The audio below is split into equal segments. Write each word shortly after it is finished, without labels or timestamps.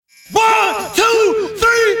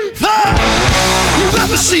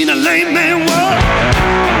Never seen a lame man walk.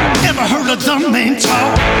 Never heard a dumb man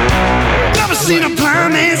talk. Never seen a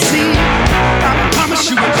blind man see. I promise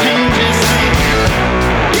you will change his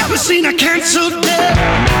name. Never seen a cancer dead.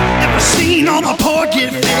 Never seen all the poor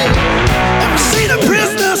get fed. Never seen a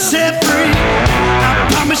prisoner set free. I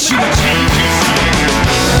promise you will change his name.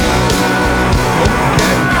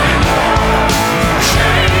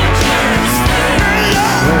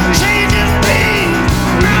 Change his name.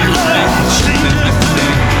 My Lord, change his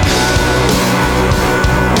name.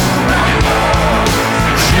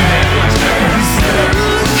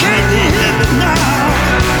 Can you hear me now?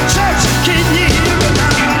 Church, can you hear me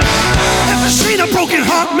now? Never seen a broken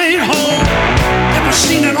heart made whole. Never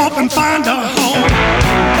seen an orphan find a home.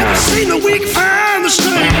 Never seen the weak find the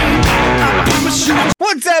strength. I promise you.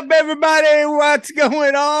 What's up, everybody? What's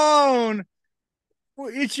going on?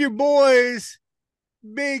 Well, it's your boys,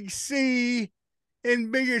 Big C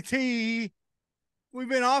and Bigger T. We've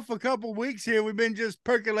been off a couple weeks here. We've been just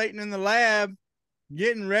percolating in the lab,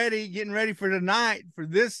 getting ready for tonight for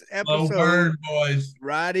this episode. Bird, boys.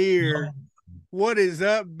 Right here. What is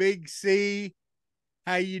up, Big C?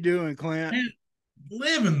 How you doing, Clint? Man,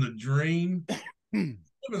 living the dream. Living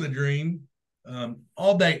the dream.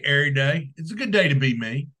 All day, every day. It's a good day to be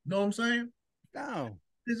me. Know what I'm saying? No.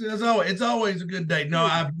 It's always a good day. No,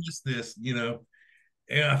 I've missed this, and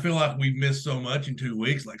I feel like we've missed so much in 2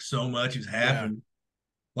 weeks. Like so much has happened. Yeah.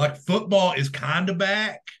 Like football is kind of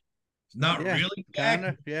back. It's not really back.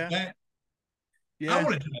 Kinda, yeah. Back. Yeah.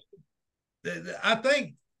 I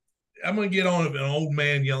think I'm going to get on an old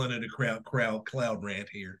man yelling at a cloud rant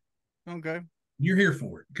here. Okay. You're here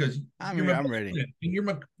for it because I'm ready.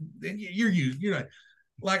 And you're used.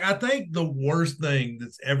 Like I think the worst thing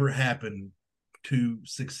that's ever happened to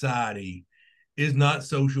society is not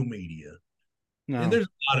social media. No. And there's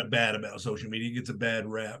a lot of bad about social media. It gets a bad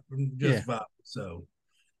rap. Justified. So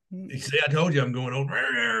you see, I told you I'm going over.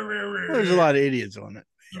 Well, there's a lot of idiots on it.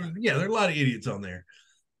 Yeah, there are a lot of idiots on there.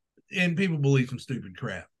 And people believe some stupid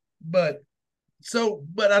crap. But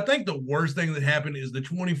I think the worst thing that happened is the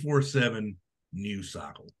 24/7 news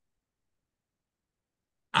cycle.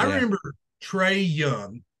 I remember Trey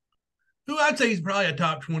Young, who I'd say is probably a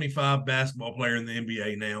top 25 basketball player in the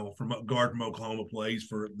NBA now, from Oklahoma, plays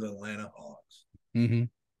for the Atlanta Hawks. Mm-hmm.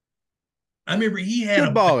 I remember he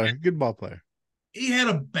had good ball player. He had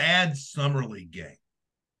a bad summer league game.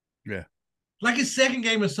 Yeah. Like his second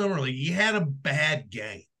game of summer league, he had a bad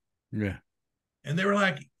game. Yeah. And they were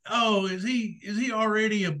like, "Oh, is he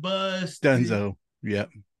already a bust?" Dunzo. Yep.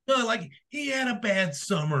 No, like he had a bad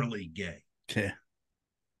summer league game. Yeah.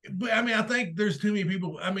 But I mean, I think there's too many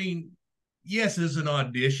people. I mean, yes, it's an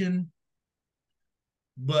audition,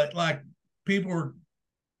 but like people are.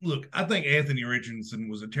 Look, I think Anthony Richardson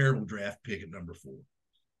was a terrible draft pick at number 4.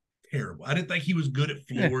 Terrible. I didn't think he was good at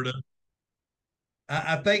Florida. Yeah.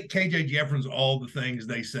 I think KJ Jefferson's all the things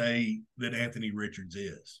they say that Anthony Richards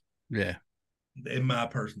is. Yeah. In my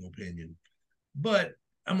personal opinion. But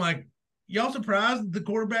I'm like, y'all surprised that the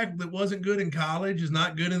quarterback that wasn't good in college is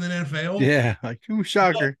not good in the NFL? Yeah, like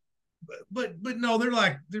shocker. But no, they're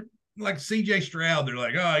like CJ Stroud. They're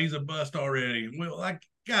like, oh, he's a bust already. Well, like,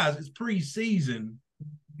 guys, it's preseason.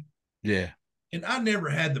 Yeah. And I never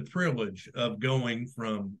had the privilege of going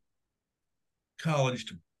from college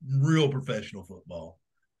to real professional football.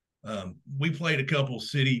 We played a couple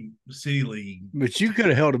city league. But you could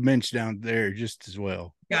have held a bench down there just as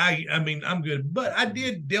well. I mean, I'm good. But I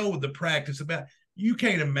did deal with the practice about you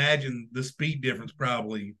can't imagine the speed difference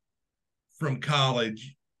probably from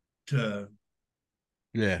college to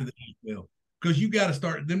the NFL. Because you got to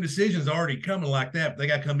start them decisions already coming like that, but they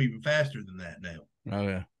got to come even faster than that now. Oh,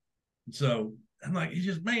 yeah. So I'm like, it's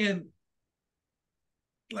just, man,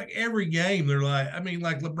 like every game, they're like, I mean,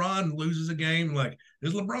 like LeBron loses a game, like,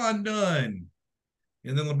 is LeBron done?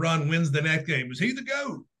 And then LeBron wins the next game. Is he the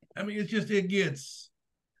GOAT? I mean, it gets.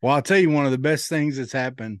 Well, I'll tell you, one of the best things that's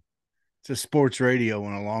happened to sports radio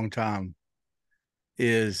in a long time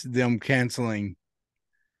is them canceling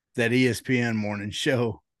that ESPN morning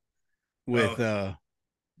show with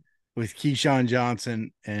Keyshawn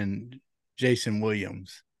Johnson and Jason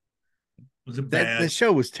Williams. Was it bad? That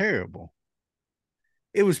show was terrible.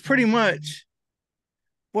 It was pretty much,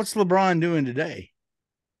 what's LeBron doing today?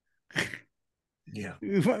 Yeah.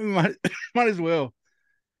 We might as well.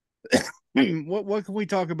 What can we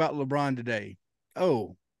talk about LeBron today?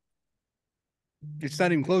 Oh, it's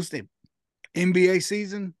not even close to NBA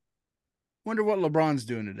season. Wonder what LeBron's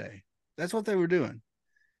doing today. That's what they were doing.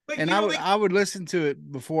 But and I would listen to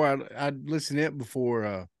it before I'd listen to it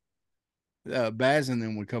before Baz and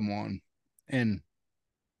them would come on. And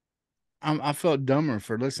I felt dumber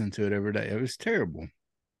for listening to it every day. It was terrible.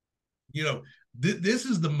 you know, this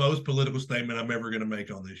is the most political statement I'm ever going to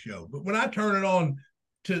make on this show. But when I turn it on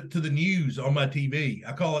to the news on my TV,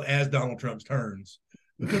 I call it As Donald Trump's Turns,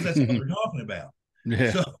 because that's what they're talking about.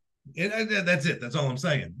 Yeah. So that's it. That's all I'm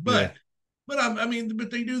saying. But I mean,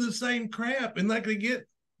 but they do the same crap, and like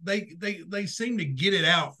they seem to get it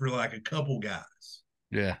out for like a couple guys.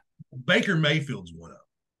 Yeah. Baker Mayfield's one of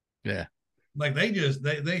them. Yeah. Like they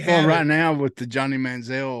have. Well, right now with the Johnny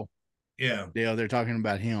Manziel Yeah. deal, they're talking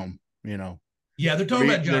about him, you know. Yeah, they're talking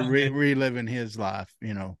about Johnny. They're reliving his life,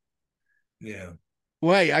 you know. Yeah.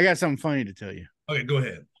 Well, hey, I got something funny to tell you. Okay, go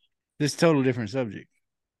ahead. This is a total different subject.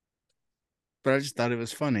 But I just thought it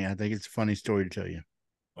was funny. I think it's a funny story to tell you.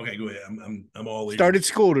 Okay, go ahead. I'm all ears. Started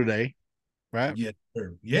school today, right? Yeah,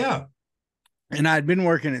 sure. Yeah. And I'd been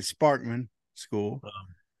working at Sparkman School,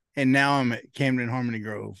 and now I'm at Camden Harmony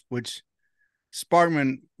Grove, which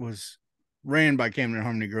Sparkman was ran by Camden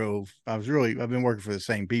Harmony Grove. I've been working for the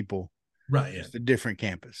same people. Right, yeah. It's a different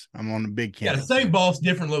campus. I'm on a big campus. Yeah, same boss,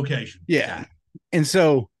 different location. Yeah.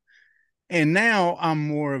 And now I'm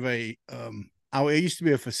more of a I used to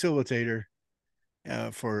be a facilitator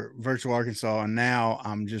for Virtual Arkansas, and now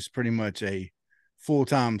I'm just pretty much a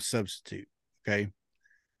full-time substitute. Okay.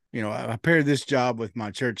 You know, I paired this job with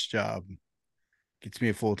my church job. Gets me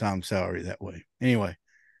a full-time salary that way. Anyway,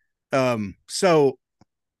 so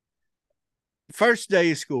first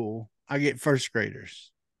day of school, I get first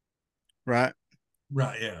graders, right?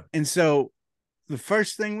 Right, yeah. And so the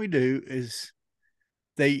first thing we do is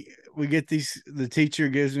the teacher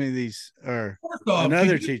gives me these, or First off,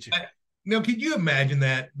 another teacher. Now, can you imagine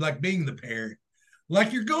that, like being the parent?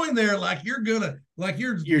 Like you're going there, like you're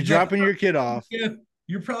dropping your kid off.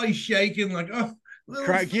 You're probably shaking, like, oh,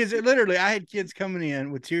 kids. Literally, I had kids coming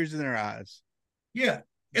in with tears in their eyes. Yeah.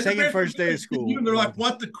 And second first day of school. They're like,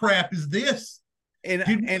 what the crap is this? And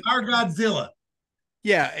our Godzilla.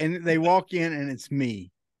 Yeah, and they walk in and it's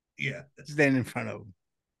me. Yeah. Standing in front of them.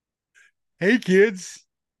 Hey kids.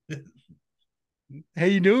 How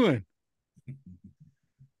you doing?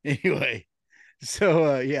 Anyway.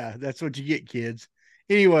 So yeah, that's what you get, kids.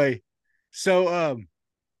 Anyway, so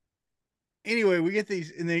we get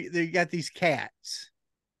these, and they got these cats.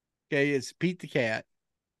 Okay, it's Pete the cat,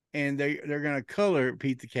 and they're gonna color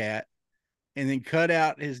Pete the cat, and then cut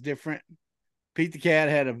out his different. Pete the cat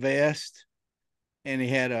had a vest, and he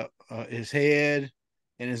had his head,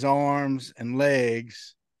 and his arms and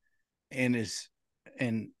legs, and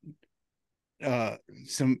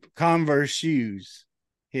some Converse shoes.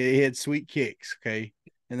 He had sweet kicks. Okay,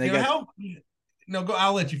 and they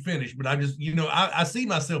I'll let you finish, but I just, I see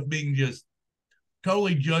myself being just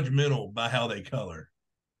totally judgmental by how they color.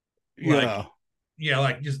 Like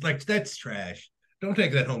that's trash. Don't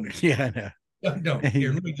take that home. Yeah, I know. Don't.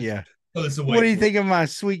 Here, let me just throw this away. What do you think of my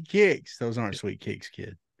sweet kicks? Those aren't sweet kicks,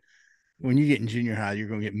 kid. When you get in junior high, you're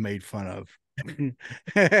gonna get made fun of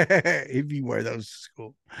if you wear those to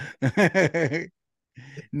school.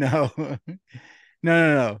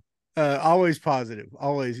 No. Always positive,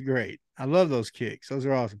 always great. I love those kicks. Those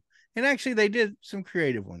are awesome. And actually, they did some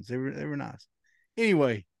creative ones. They were nice.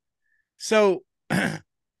 Anyway, so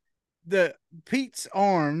the Pete's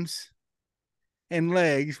arms and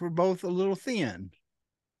legs were both a little thin.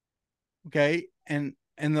 Okay, and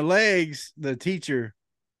the legs, the teacher,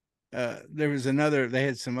 they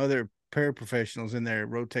had some other paraprofessionals in there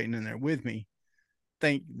rotating in there with me.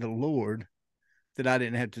 Thank the Lord that I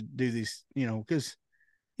didn't have to do these, because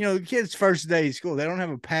the kids' first day of school, they don't have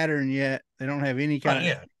a pattern yet. They don't have any kind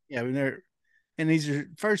of and these are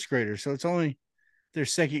first graders, so it's only their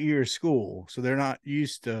second year of school, so they're not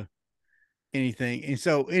used to anything. And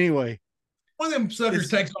so anyway, one of them suckers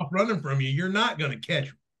takes off running from you, you're not going to catch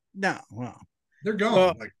them. No, well, they're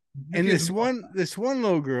gone. And this one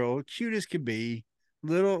little girl, cute as could be,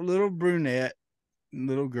 little brunette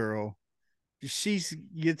little girl, she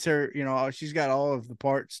gets her, she's got all of the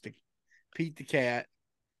parts to Pete the cat,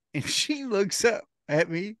 and she looks up at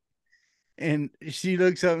me, and she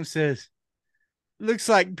looks up and says, "Looks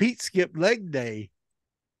like Pete skipped leg day."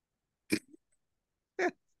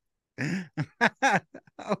 I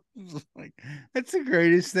was like, that's the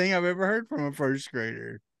greatest thing I've ever heard from a first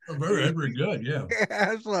grader. Very good, yeah.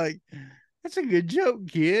 I was like, that's a good joke,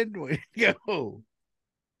 kid. Way to go.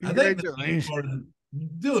 I think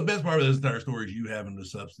the best part of this entire story is you having to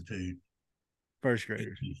substitute first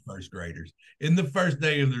graders. In the first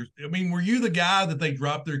day of were you the guy that they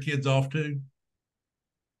dropped their kids off to?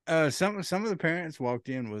 Some of the parents walked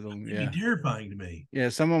in with them. It'd be terrifying to me. Yeah,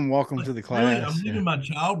 some of them walk them to the class. Really, I'm leaving my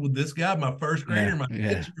child with this guy, my first grader, my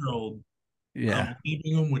 6-year-old. Yeah, I'm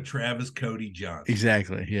keeping them with Travis Cody Johnson.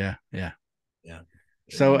 Exactly. Yeah.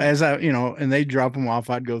 So as I, and they drop them off,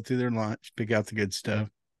 I'd go through their lunch, pick out the good stuff.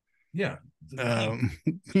 Yeah. Um,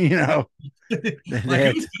 you know,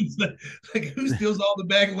 like that, who steals all the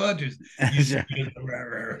bag lunches? You steal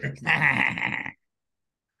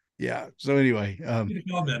yeah. So anyway, get a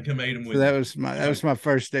call down, come eat them so with that you. was my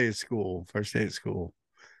first day of school.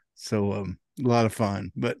 So a lot of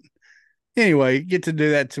fun. But anyway, get to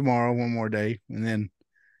do that tomorrow, one more day, and then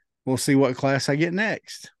we'll see what class I get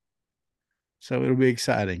next. So it'll be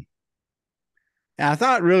exciting. And I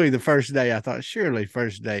thought really the first day, surely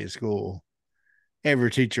first day of school,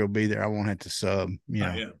 every teacher will be there. I won't have to sub.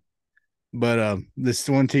 Yeah. But this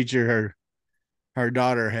one teacher, her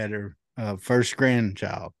daughter had her first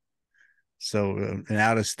grandchild, so and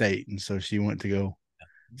out of state, and so she went to go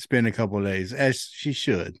spend a couple of days, as she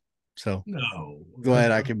should. So No.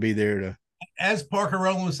 glad I could be there to. As Parker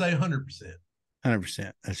Rowland would say, 100%.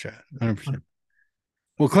 100%. That's right. 100%.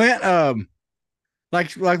 Well, Clint,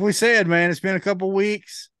 like we said, man, it's been a couple of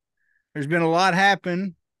weeks. There's been a lot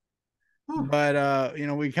happen, but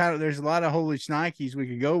there's a lot of holy shnikes we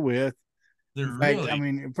could go with. In fact, I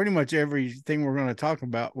mean, pretty much everything we're going to talk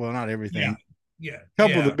about. Well, not everything. Yeah. A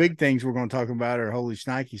couple of the big things we're going to talk about are holy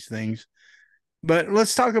shnikes things. But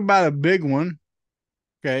let's talk about a big one.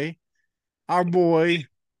 Okay. Our boy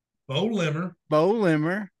Bo Limmer.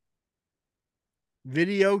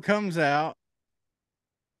 Video comes out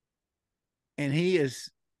and he is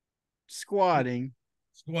squatting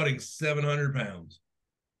 700 pounds.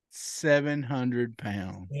 700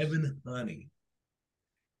 pounds. 700.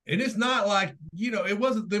 And it's not like, it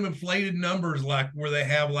wasn't them inflated numbers like where they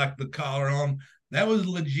have like the collar on. That was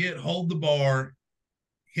legit hold the bar,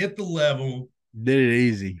 hit the level. Did it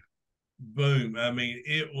easy. Boom. I mean,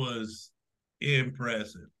 it was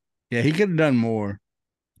impressive. Yeah, he could have done more.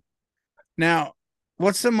 Now,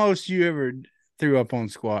 what's the most you ever threw up on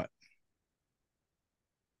squat?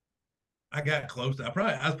 I got close. I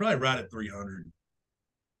was probably right at 300.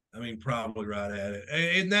 I mean, probably right at it.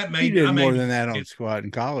 And that made you did more than that on squat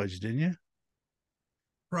in college, didn't you?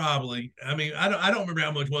 Probably. I mean, I don't remember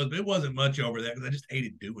how much it was, but it wasn't much over that because I just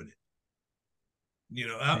hated doing it.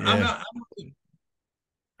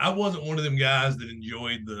 I wasn't one of them guys that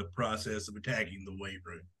enjoyed the process of attacking the weight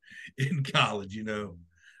room in college.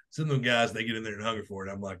 Some of them guys, they get in there and hunger for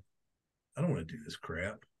it. I'm like, I don't want to do this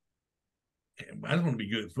crap. I just want to be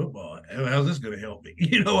good at football. How's this going to help me?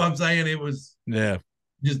 You know what I'm saying? It was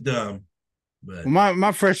just dumb. But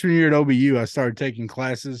my freshman year at OBU, I started taking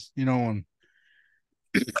classes, I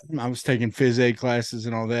was taking phys ed classes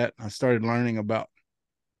and all that. I started learning about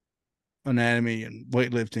anatomy and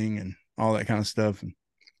weightlifting and all that kind of stuff. And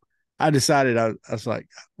I decided I was like,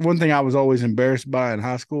 one thing I was always embarrassed by in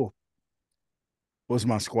high school was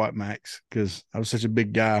my squat max because I was such a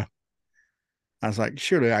big guy. I was like,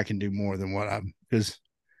 surely I can do more than because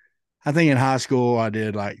I think in high school I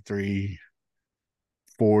did like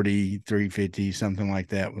 340, 350, something like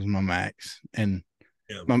that was my max. And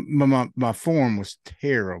my form was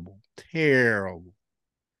terrible.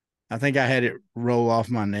 I think I had it roll off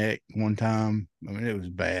my neck one time. I mean, it was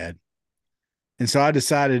bad. And so I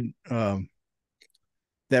decided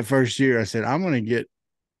that first year, I said, I'm going to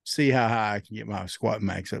see how high I can get my squat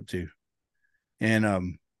max up to.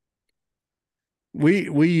 And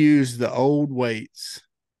we used the old weights.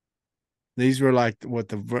 These were like what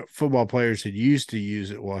the football players had used to use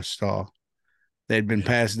at Washita. They'd been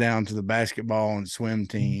passed down to the basketball and swim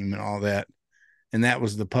team and all that. And that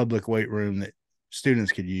was the public weight room that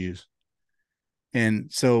students could use.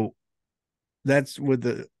 And so that's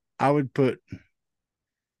I would put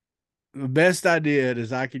the best I did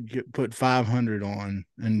is I could put 500 on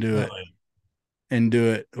and do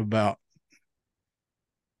it about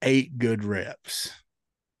 8 good reps.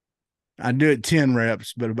 I'd do it 10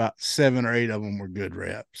 reps, but about 7 or 8 of them were good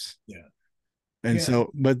reps. Yeah. And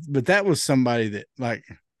so, but that was somebody that like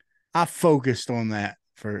I focused on that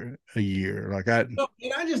for a year. And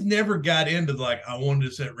I just never got into I wanted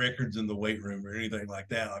to set records in the weight room or anything like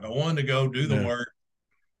that. Like I wanted to go do the work,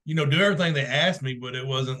 do everything they asked me, but it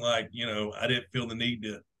wasn't like, I didn't feel the need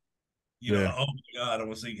to, oh my God, I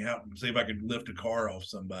want to see if I could lift a car off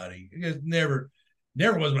somebody. It just never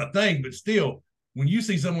was my thing. But still, when you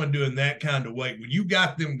see someone doing that kind of weight, when you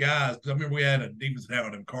got them guys, because I remember we had a defensive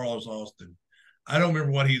talent in Carlos Austin. I don't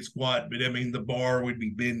remember what he'd squat, but I mean the bar would be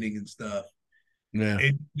bending and stuff. Yeah.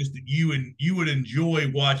 And just you would enjoy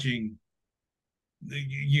watching.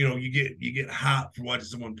 You get hyped for watching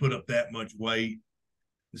someone put up that much weight,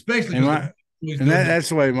 especially. That's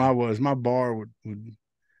the way my bar would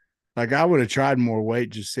like I would have tried more weight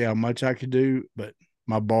just to see how much I could do, but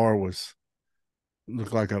my bar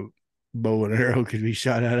looked like a bow and arrow could be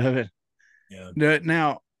shot out of it. Yeah.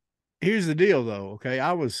 Now, here's the deal, though. Okay,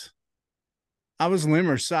 I was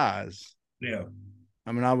Limmer size. Yeah.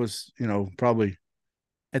 I mean, I was, probably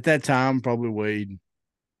at that time, probably weighed,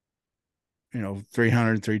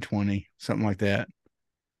 300, 320, something like that,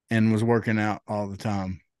 and was working out all the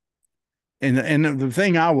time. And the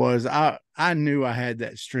thing I knew I had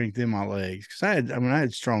that strength in my legs because I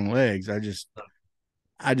had strong legs. I just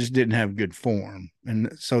didn't have good form.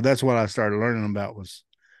 And so that's what I started learning about was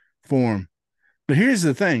form. But here's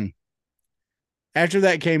the thing. After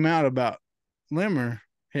that came out about Limmer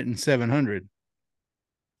hitting 700,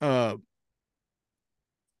 uh,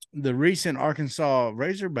 the recent Arkansas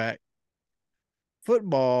Razorback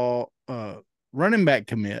football running back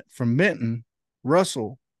commit from Benton,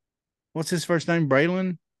 Russell, what's his first name?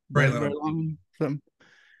 Braylon? Braylon. Something.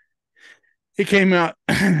 It came out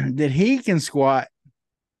that he can squat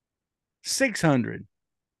 600.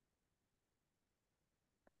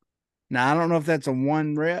 Now, I don't know if that's a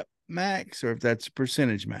 1 rep max or if that's a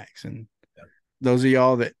percentage max. And those of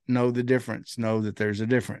y'all that know the difference know that there's a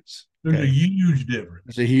difference. There's a huge difference.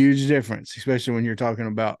 There's a huge difference, especially when you're talking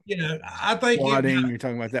about I think squatting, you're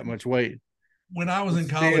talking about that much weight. When I was in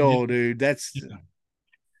college, still, dude, that's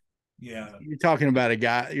yeah. You're talking about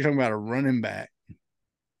you're talking about a running back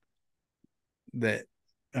that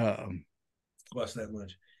costs that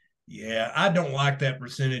much. Yeah, I don't like that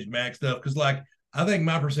percentage max stuff because, like, I think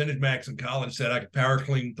my percentage max in college said I could power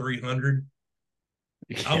clean 300.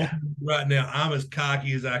 Yeah. Right now, I'm as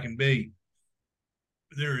cocky as I can be.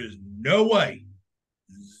 There is no way,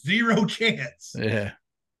 zero chance. Yeah,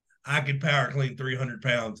 I could power clean 300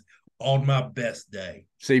 pounds on my best day.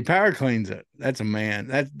 See, power cleans it. That's a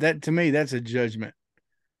man. That to me, that's a judgment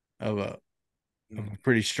of a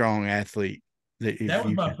pretty strong athlete.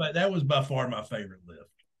 That was by far my favorite lift.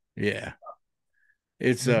 Yeah,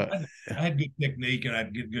 it's I had good technique and I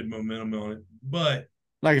had good momentum on it. But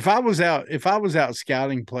like if I was out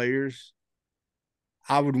scouting players,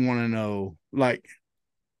 I would want to know like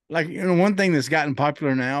one thing that's gotten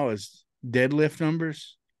popular now is deadlift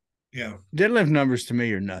numbers. Yeah, deadlift numbers to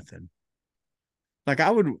me are nothing. Like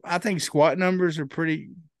I think squat numbers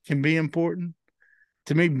can be important.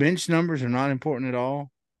 To me, bench numbers are not important at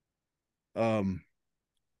all.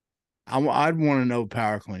 I'd want to know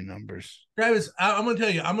power clean numbers. Travis, I'm going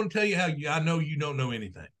to tell you how I know you don't know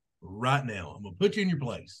anything right now. I'm going to put you in your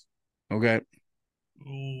place. Okay.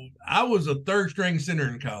 I was a third string center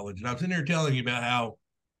in college, and I'm sitting here telling you about how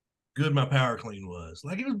good my power clean was.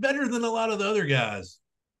 Like, it was better than a lot of the other guys,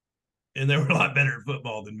 and they were a lot better at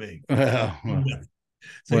football than me. I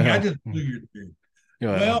just blew your theory.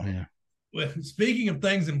 Well, speaking of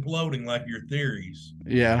things imploding like your theories.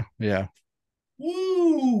 Yeah.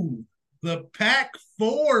 Woo! The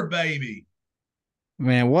Pac-4, baby.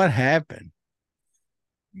 Man, what happened?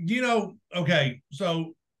 Okay,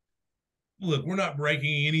 so look, we're not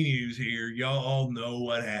breaking any news here. Y'all all know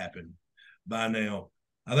what happened by now.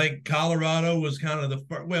 I think Colorado was kind of the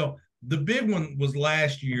first. Well, the big one was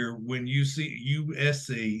last year when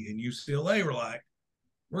USC and UCLA were like,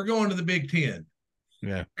 we're going to the Big Ten.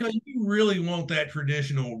 Yeah. Because you really want that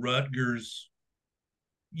traditional Rutgers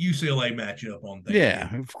UCLA matchup on Thanksgiving.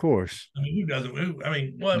 Yeah, of course. I mean, who doesn't?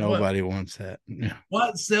 Nobody wants that. Yeah.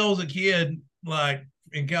 What sells a kid like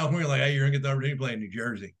in California, like, hey, you're gonna get the opportunity to play in New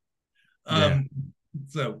Jersey?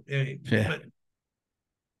 So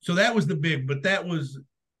that was the big, but that was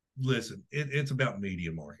it's about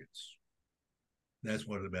media markets. That's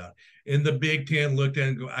what it's about. And the Big Ten looked at it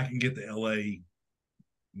and go, I can get the LA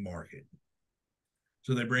market.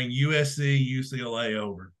 So they bring USC, UCLA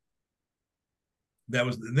over. That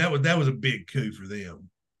was a big coup for them.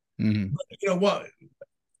 Mm-hmm. But you know what?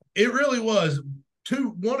 It really was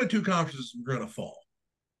one or two conferences were going to fall.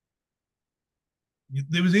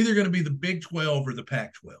 It was either going to be the Big 12 or the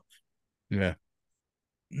Pac-12. Yeah.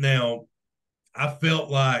 Now, I felt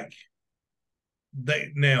like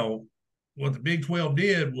what the Big 12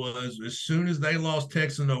 did was as soon as they lost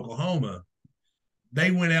Texas and Oklahoma,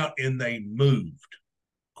 they went out and they moved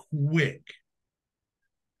quick.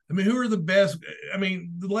 I mean, who are the best? I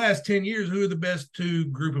mean, the last 10 years, who are the best two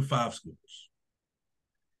group of 5 schools?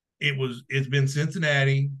 It's been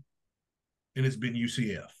Cincinnati and it's been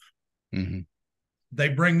UCF. Mm-hmm. They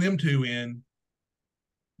bring them two in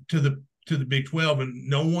to the Big 12, and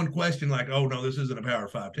no one questioned like, oh no, this isn't a Power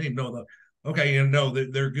 5 team. No, okay,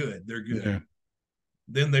 they're good. They're good. Yeah.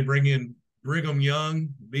 Then they bring in Brigham Young,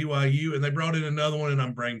 BYU, and they brought in another one, and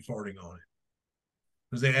I'm brain farting on it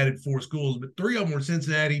because they added 4 schools, but 3 of them were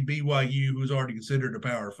Cincinnati, BYU, who's already considered a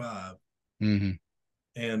Power 5. Mm-hmm.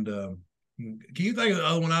 And can you think of the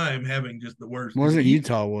other one? I am having just the worst. Wasn't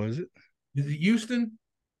Utah? Was it? Is it Houston?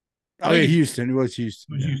 Oh yeah, Houston. It was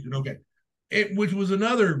Houston. It was Houston. Okay. Which was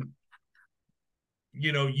another,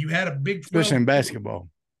 you had a Big 12. Especially in basketball.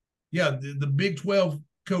 Yeah. The Big 12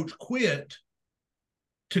 coach quit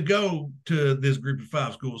to go to this group of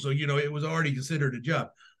 5 schools. So, it was already considered a job.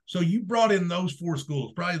 So you brought in those 4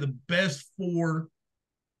 schools, probably the best 4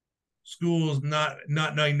 schools, not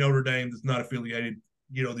named Notre Dame, that's not affiliated,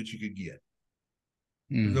 that you could get.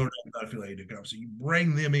 Notre Dame's not affiliated to come. So you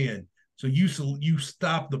bring them in. So you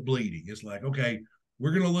stop the bleeding. It's like, okay,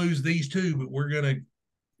 we're going to lose these 2, but we're going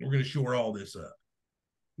to shore all this up.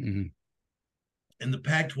 Mm-hmm. And the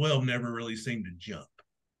Pac-12 never really seemed to jump.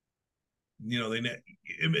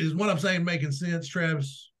 Is what I'm saying making sense,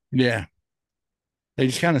 Travis? Yeah. They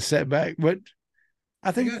just kind of sat back. But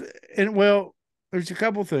I think, there's a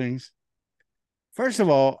couple things. First of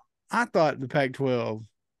all, I thought the Pac-12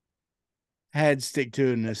 had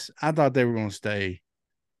stick-to-itiveness. I thought they were going to stay.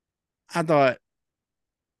 I thought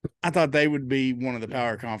they would be one of the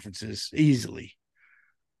power conferences easily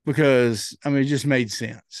because, it just made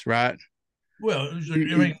sense, right? Well,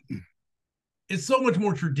 it's so much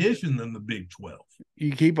more tradition than the Big 12.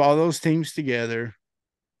 You keep all those teams together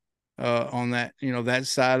on that, that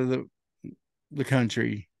side of the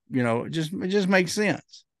country. It just makes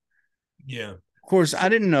sense. Yeah. Of course, I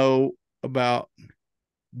didn't know about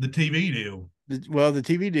the TV deal. The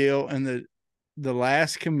TV deal and the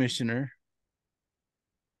last commissioner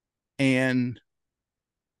and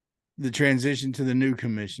the transition to the new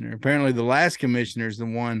commissioner. Apparently, the last commissioner is the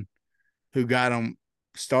one who got them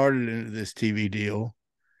started into this TV deal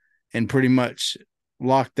and pretty much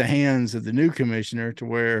locked the hands of the new commissioner to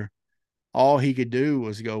where all he could do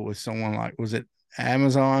was go with someone like, was it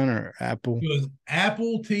Amazon or Apple? It was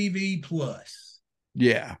Apple TV Plus.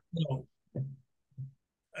 Yeah. So,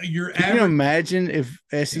 Can you imagine if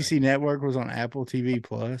SEC Network was on Apple TV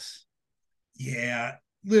Plus? Yeah.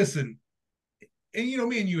 Listen, and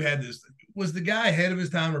me and you had this. Was the guy ahead of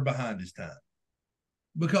his time or behind his time?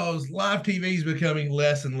 Because live TV is becoming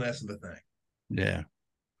less and less of a thing. Yeah.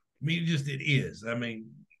 It is.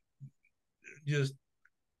 Just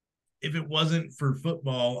if it wasn't for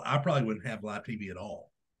football, I probably wouldn't have live TV at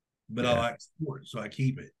all. But I like sports, so I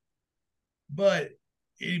keep it. But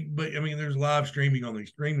there's live streaming on these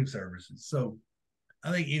streaming services. So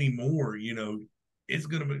I think anymore, it's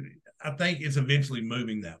going to be, I think it's eventually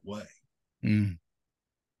moving that way. I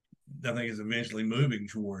think it's eventually moving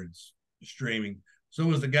towards streaming. So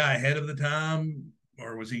was the guy ahead of the time,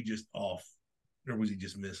 or was he just off, or was he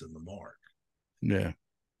just missing the mark? Yeah.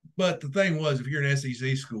 But the thing was, if you're an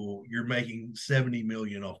SEC school, you're making $70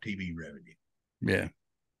 million off TV revenue. Yeah.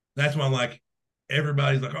 That's why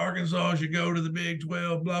everybody's like, Arkansas should go to the Big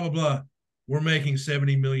 12, blah, blah, blah. We're making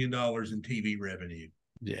 $70 million in TV revenue.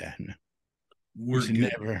 Yeah. No. We should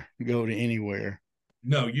never go to anywhere.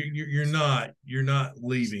 No, you're not. You're not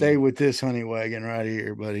leaving. Stay with this honey wagon right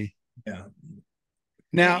here, buddy. Yeah.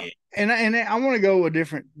 Now, and I want to go a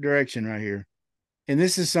different direction right here. And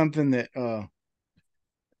this is something that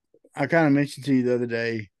I kind of mentioned to you the other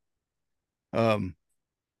day. And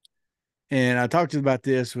I talked about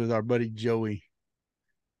this with our buddy Joey,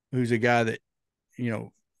 who's a guy that,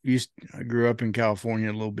 I grew up in California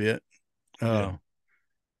a little bit.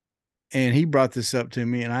 And he brought this up to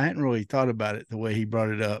me, and I hadn't really thought about it the way he brought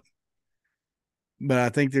it up. But I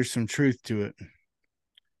think there's some truth to it.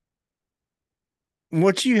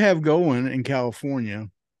 What you have going in California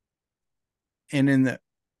and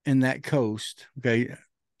in that coast, okay,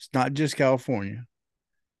 it's not just California,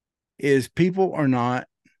 is people are not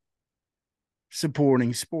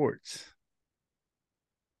supporting sports.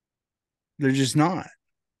 They're just not.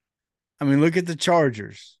 Look at the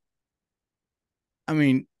Chargers.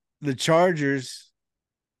 The Chargers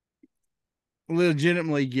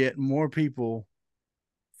legitimately get more people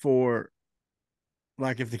for,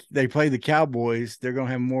 like, if they play the Cowboys, they're going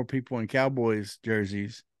to have more people in Cowboys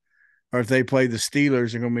jerseys. Or if they play the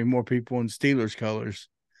Steelers, there are going to be more people in Steelers colors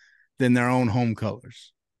than their own home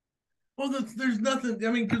colors. Well, there's nothing.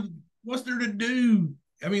 Because what's there to do?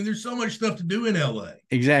 There's so much stuff to do in LA.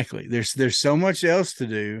 Exactly. There's so much else to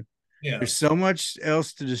do. Yeah. There's so much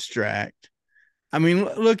else to distract.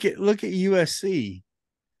 Look at USC.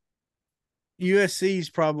 USC's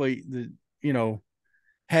probably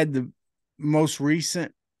had the most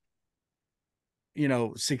recent,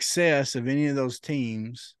 success of any of those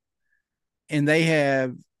teams, and they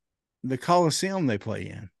have the Coliseum they play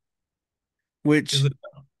in, which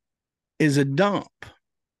is a dump.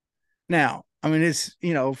 Now, it's,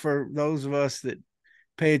 for those of us that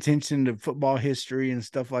pay attention to football history and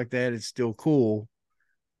stuff like that, it's still cool.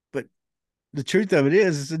 But the truth of it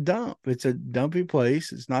is, it's a dump. It's a dumpy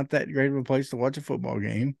place. It's not that great of a place to watch a football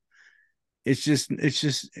game. It's just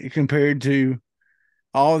compared to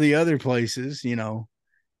all the other places, and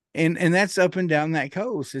that's up and down that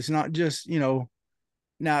coast. It's not just,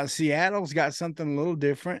 now Seattle's got something a little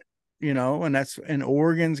different, and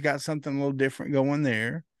Oregon's got something a little different going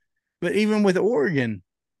there. But even with Oregon's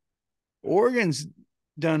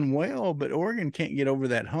done well, but Oregon can't get over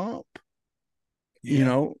that hump.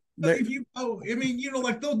 Yeah. But if you, I mean,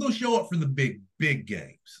 like they'll show up for the big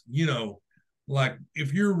games. Like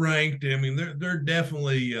if you're ranked, I mean, they're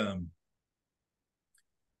definitely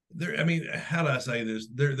they're. I mean, how do I say this?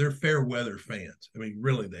 They're fair weather fans. I mean,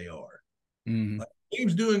 really, they are. Mm-hmm. Like,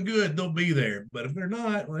 team's doing good, they'll be there. But if they're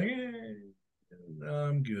not, like, no,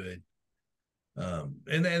 I'm good.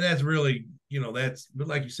 And that's really, but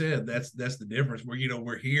like you said, that's the difference. Where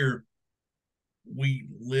we're here, we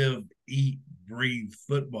live, eat, breathe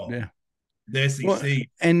football. Yeah. The SEC. Well,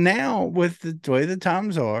 and now with the way the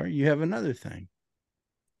times are, you have another thing.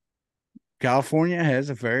 California has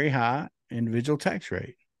a very high individual tax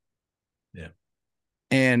rate. Yeah.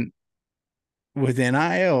 And with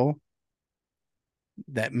NIL,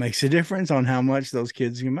 that makes a difference on how much those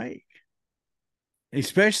kids can make,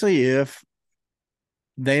 especially if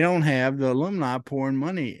they don't have the alumni pouring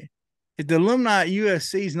money. If the alumni at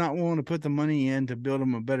USC is not willing to put the money in to build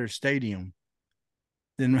them a better stadium,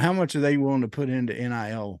 then how much are they willing to put into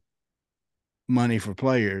NIL money for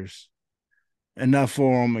players? Enough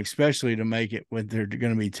for them, especially to make it when they're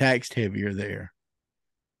going to be taxed heavier there.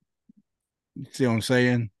 See what I'm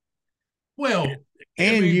saying? Well,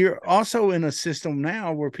 and you're also in a system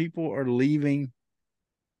now where people are leaving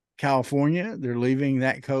California, they're leaving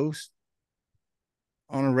that coast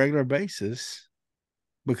on a regular basis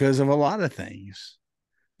because of a lot of things,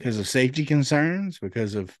 because of safety concerns,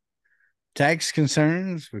 because of tax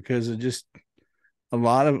concerns, because of just a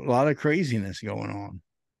lot of craziness going on.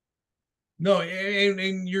 No,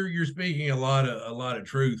 and you're speaking a lot of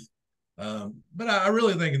truth. But I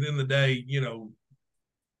really think at the end of the day,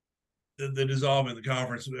 the dissolving of the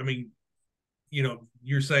conference. I mean,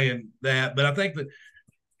 you're saying that, but I think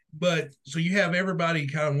but so you have everybody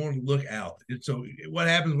kind of wanting to look out. And so what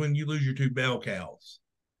happens when you lose your two bell cows?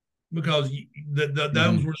 Because those were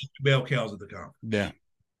the two bell cows of the conference. Yeah.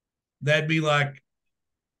 That'd be like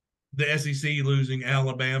the SEC losing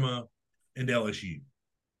Alabama and LSU.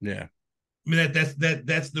 Yeah. I mean, that's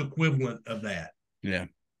the equivalent of that. Yeah.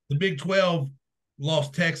 The Big 12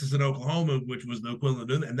 lost Texas and Oklahoma, which was the equivalent of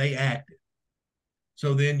doing that, and they acted.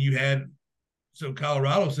 So then you had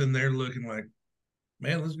Colorado's in there looking like,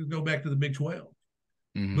 man, let's go back to the Big 12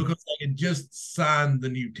 because they had just signed the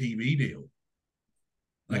new TV deal.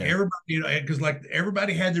 Like everybody, because like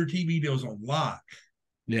everybody had their TV deals on lock.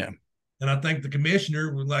 Yeah. And I think the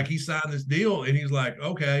commissioner was like, he signed this deal and he's like,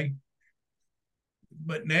 okay.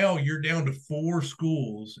 But now you're down to 4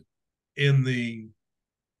 schools in the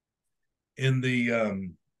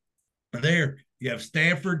there. You have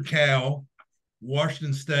Stanford, Cal,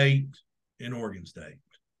 Washington State, and Oregon State.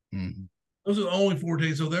 Mm-hmm. Those are the only 4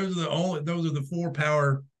 teams. So those are the 4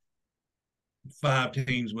 Power 5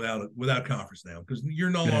 teams without conference now, because you're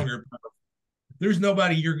no longer. There's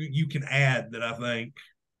nobody you can add that I think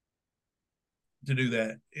to do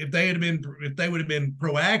that. If they would have been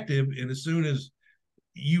proactive, and as soon as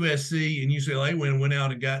USC and UCLA went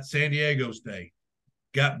out and got San Diego State,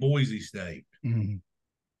 got Boise State,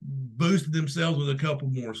 boosted themselves with a couple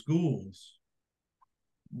more schools,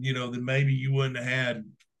 then maybe you wouldn't have had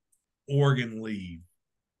Oregon leave.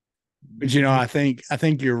 But I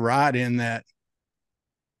think you're right in that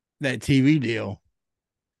TV deal.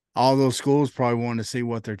 All those schools probably wanted to see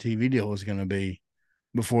what their TV deal was going to be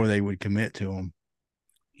before they would commit to them.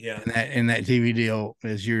 Yeah. And that TV deal,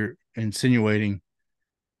 as you're insinuating,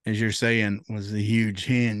 as you're saying, was the huge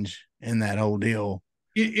hinge in that whole deal.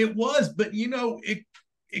 It was, but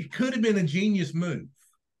it could have been a genius move.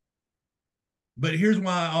 But here's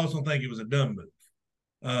why I also think it was a dumb move.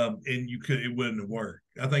 And it wouldn't have worked.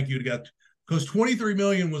 I think you'd have got, because 23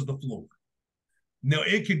 million was the floor. Now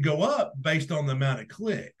it could go up based on the amount of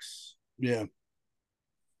clicks. Yeah.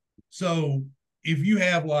 So if you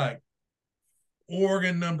have like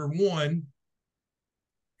Oregon number 1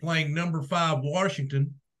 playing number 5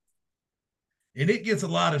 Washington, and it gets a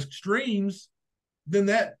lot of streams, then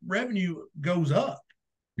that revenue goes up.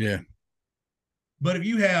 Yeah. But if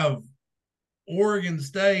you have Oregon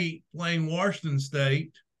State playing Washington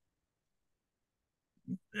State,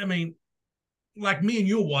 I mean, like me and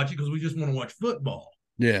you'll watch it because we just want to watch football.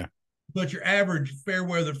 Yeah. But your average fair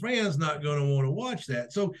weather fan is not going to want to watch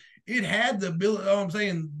that. So it had the ability. I'm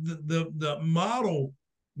saying the model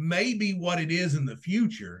may be what it is in the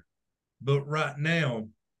future, but right now,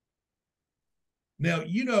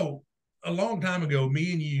 a long time ago,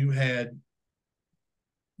 me and you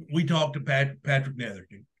we talked to Patrick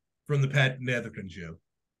Netherton from the Pat Netherton show.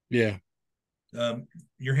 Yeah.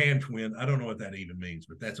 Your hand twin. I don't know what that even means,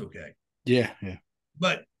 but that's okay. Yeah.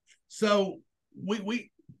 But so we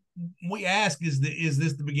asked, is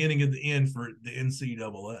this the beginning of the end for the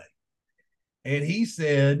NCAA? And he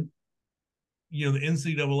said, the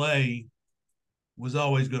NCAA was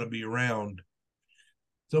always going to be around.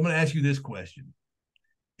 So I'm going to ask you this question.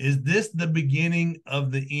 Is this the beginning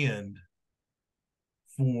of the end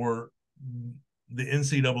for the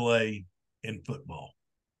NCAA in football?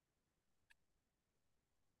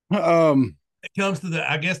 It comes to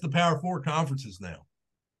the Power Four conferences now.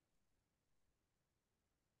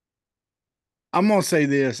 I'm gonna say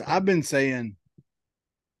this. I've been saying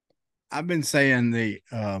the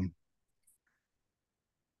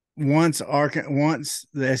once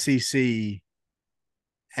the SEC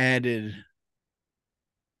added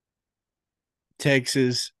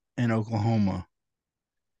Texas and Oklahoma,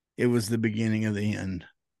 it was the beginning of the end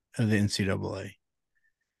of the NCAA.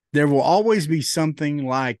 There will always be something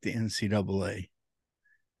like the NCAA.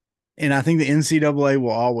 And I think the NCAA will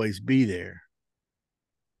always be there.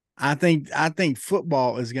 I think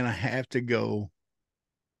football is going to have to go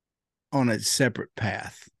on a separate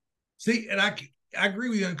path. See, and I agree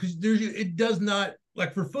with you because it does not,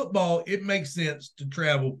 like for football, it makes sense to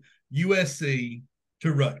travel USC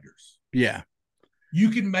to Rutgers. Yeah. You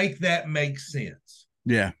can make that make sense.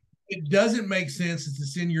 Yeah. It doesn't make sense to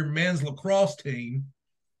send your men's lacrosse team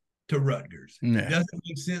to Rutgers. Yeah. It doesn't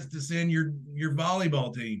make sense to send your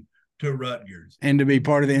volleyball team to Rutgers. And to be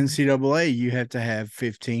part of the NCAA, you have to have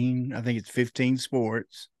 15. I think it's 15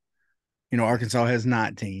 sports. Arkansas has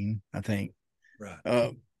 19, I think.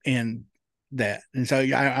 Right. And so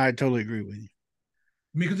I totally agree with you.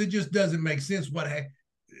 Because it just doesn't make sense. When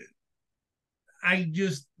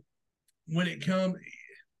it comes,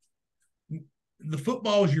 the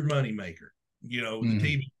football is your money maker, the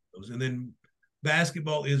TV deals, and then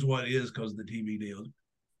basketball is what it is because of the TV deals.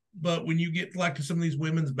 But when you get like to some of these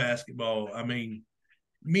women's basketball, I mean,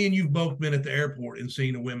 me and you've both been at the airport and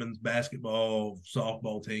seen a women's basketball,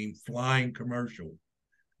 softball team flying commercial.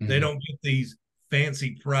 Mm-hmm. They don't get these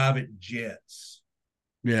fancy private jets.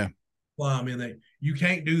 Yeah. Fly them in. You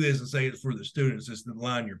can't do this and say it's for the students. It's to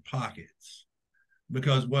line your pockets.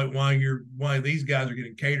 Because why these guys are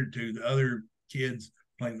getting catered to, the other kids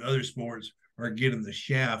playing the other sports are getting the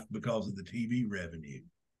shaft because of the TV revenue.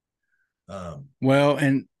 Well,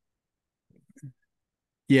 and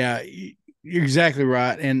yeah, you're exactly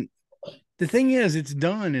right. And the thing is, it's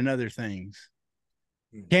done in other things.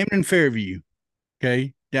 Camden Fairview,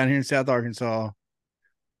 okay, down here in South Arkansas,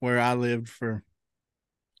 where I lived for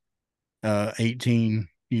 18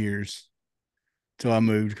 years till I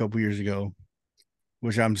moved a couple years ago,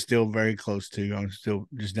 which I'm still very close to. I'm still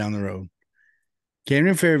just down the road.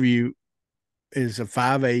 Camden Fairview is a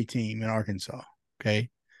 5A team in Arkansas, okay?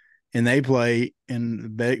 And they play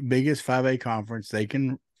in the biggest 5A conference.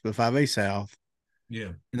 The 5A South.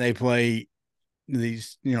 Yeah. And they play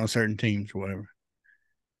these, certain teams or whatever.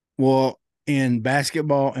 Well, in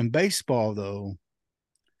basketball and baseball, though,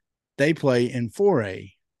 they play in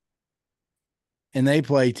 4A. And they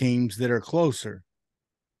play teams that are closer.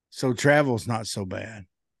 So travel's not so bad.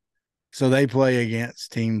 So they play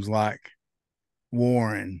against teams like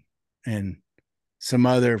Warren and some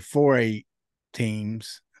other 4A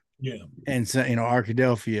teams. Yeah. And so,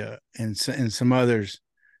 Arkadelphia and some others.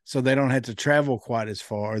 So they don't have to travel quite as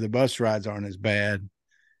far. The bus rides aren't as bad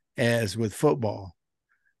as with football.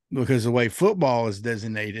 Because the way football is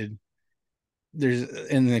designated, there's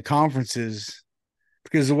in the conferences,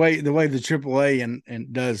 because the way the AAA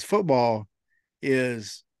and does football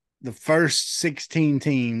is the first 16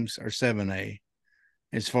 teams are 7A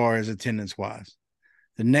as far as attendance wise.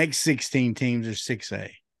 The next 16 teams are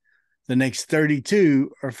 6A. The next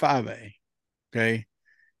 32 are 5A. Okay.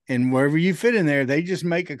 And wherever you fit in there, they just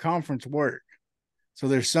make a conference work. So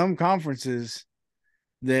there's some conferences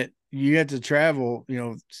that you have to travel,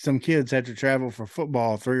 some kids have to travel for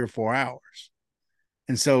football 3 or 4 hours.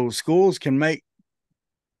 And so schools can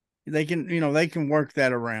they can work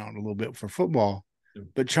that around a little bit for football,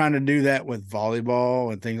 but trying to do that with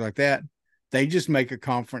volleyball and things like that, they just make a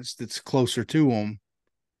conference that's closer to them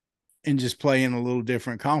and just play in a little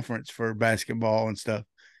different conference for basketball and stuff.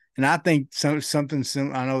 And I think something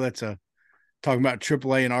similar. I know that's talking about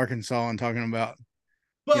AAA in Arkansas and talking about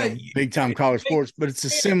big time college sports, but it's a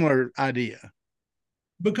similar idea.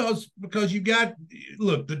 Because you got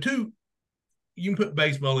the two. You can put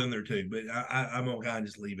baseball in there too, but I'm gonna kind of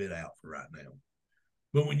just leave it out for right now.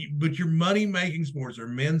 But your money making sports are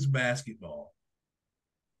men's basketball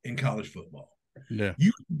in college football. Yeah.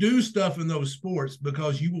 You do stuff in those sports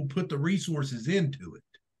because you will put the resources into it.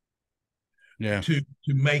 Yeah. To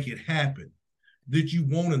make it happen that you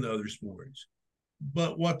want in the other sports.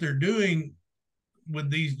 But what they're doing with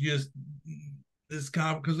these just this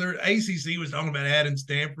because their ACC was talking about adding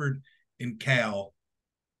Stanford and Cal.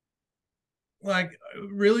 Like,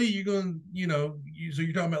 really, you're going, so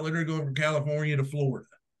you're talking about literally going from California to Florida.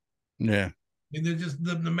 Yeah. And they're just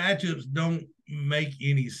the matchups don't make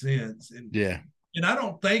any sense. And and I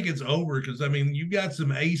don't think it's over because I mean you've got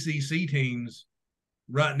some ACC teams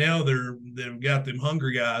right now. They've got them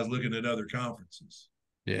hungry guys looking at other conferences.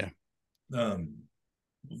 Yeah.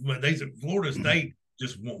 But they said Florida State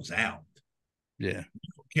just wants out. Yeah.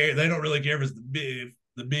 They don't really care if it's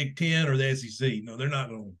the Big Ten or the SEC. No, they're not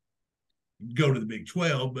going to go to the Big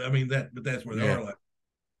 12. But I mean that's where they are. Like,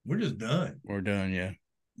 we're just done. We're done. Yeah.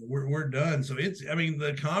 We're done. So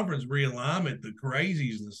the conference realignment, the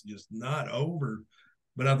crazies is just not over.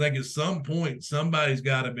 But I think at some point somebody's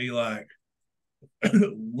got to be like,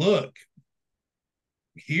 look,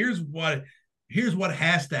 here's what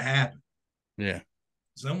has to happen. Yeah.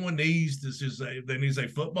 Someone needs to just say, they need to say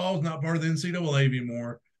football is not part of the NCAA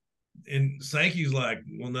anymore. And Sankey's like,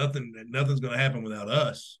 well, nothing's going to happen without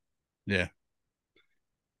us. Yeah.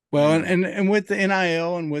 Well, and with the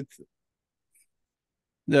NIL and with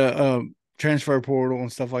the transfer portal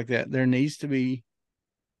and stuff like that, there needs to be,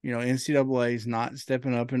 NCAA is not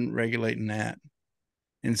stepping up and regulating that.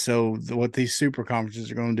 And so what these super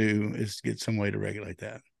conferences are going to do is get some way to regulate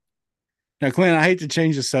that. Now, Clint, I hate to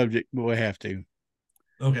change the subject, but we have to.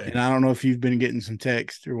 Okay. And I don't know if you've been getting some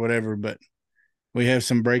text or whatever, but we have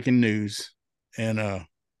some breaking news. And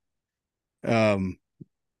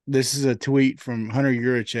this is a tweet from Hunter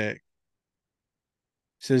Yurachek. It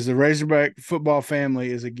says the Razorback football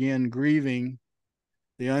family is again grieving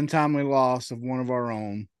the untimely loss of one of our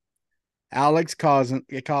own. Alex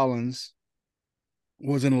Collins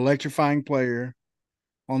was an electrifying player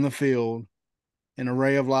on the field, an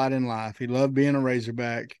array of light in life. He loved being a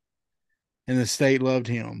Razorback, and the state loved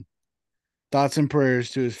him. Thoughts and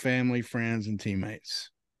prayers to his family, friends, and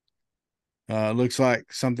teammates. Looks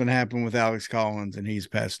like something happened with Alex Collins, and he's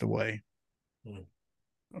passed away.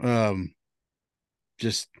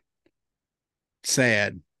 Just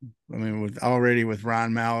sad. I mean, with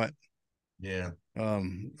Ryan Mallett. Yeah.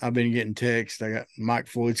 I've been getting texts. I got Mike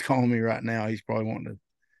Floyd's calling me right now. He's probably wanting to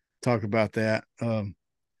talk about that.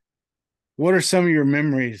 What are some of your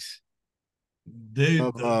memories, dude,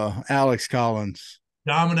 of Alex Collins?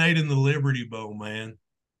 Dominating the Liberty Bowl, man.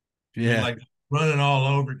 Yeah. Like running all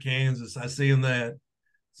over Kansas. I seeing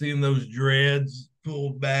those dreads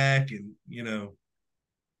pulled back and,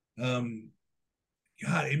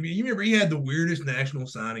 God, I mean, you remember he had the weirdest national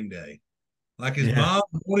signing day. Like his mom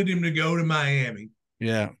wanted him to go to Miami.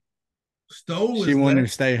 Yeah. She wanted him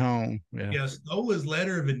to stay home. Yeah, stole his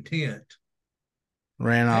letter of intent.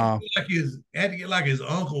 Ran off. Had to get like his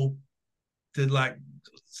uncle to like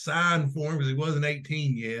sign for him because he wasn't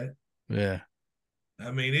 18 yet. Yeah. I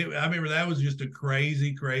mean, I remember that was just a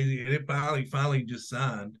crazy, and it finally just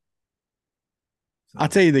signed. So. I'll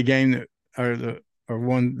tell you the game the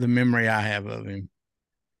memory I have of him.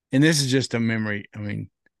 And this is just a memory. I mean,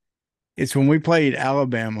 it's when we played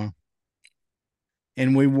Alabama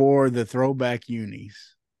and we wore the throwback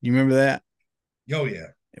unis. You remember that? Oh, yeah.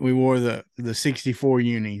 We wore the 64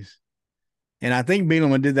 unis. And I think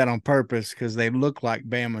Bielema did that on purpose because they look like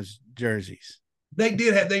Bama's jerseys. They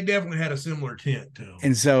definitely had a similar tint to them.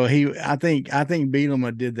 And so I think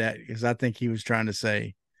Bielema did that because I think he was trying to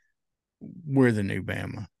say, we're the new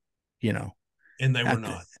Bama, And they were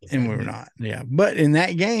not. And we were not. Yeah. But in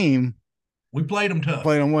that game, we played them tough.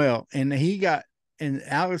 Played them well. And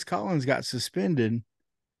Alex Collins got suspended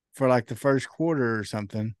for like the first quarter or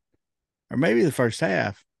something, or maybe the first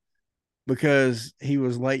half, because he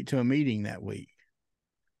was late to a meeting that week.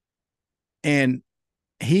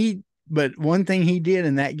 But one thing he did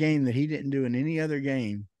in that game that he didn't do in any other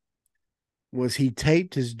game was he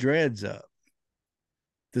taped his dreads up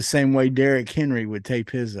the same way Derrick Henry would tape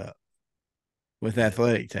his up with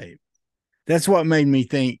athletic tape. That's what made me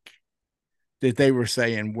think that they were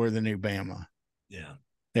saying we're the new Bama. Yeah.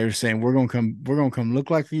 They were saying we're gonna come look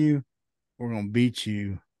like you, we're gonna beat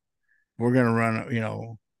you, we're gonna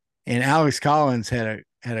run, And Alex Collins had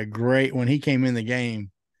a great when he came in the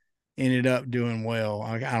game, ended up doing well.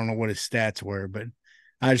 I don't know what his stats were, but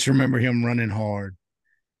I just remember him running hard.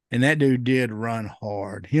 And that dude did run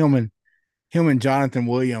hard. Him and Jonathan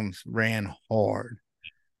Williams ran hard.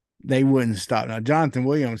 They wouldn't stop. Now, Jonathan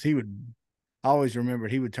Williams, I always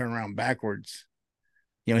remembered he would turn around backwards.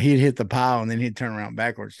 He'd hit the pile and then he'd turn around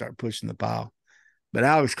backwards, start pushing the pile. But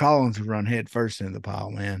Alex Collins would run head first into the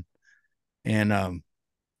pile, man. And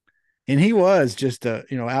he was just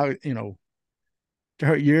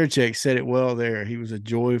Yurchek said it well there. He was a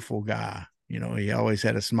joyful guy. He always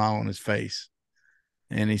had a smile on his face,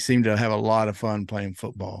 and he seemed to have a lot of fun playing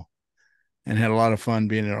football and had a lot of fun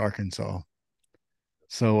being at Arkansas.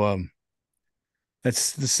 So that's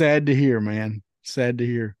sad to hear, man. Sad to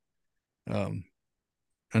hear.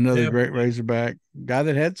 Another great Razorback guy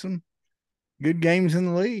that had some good games in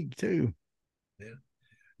the league too. Yeah.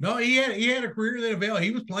 No, he had a career in the NFL.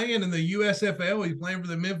 He was playing in the USFL. He was playing for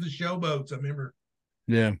the Memphis Showboats. I remember.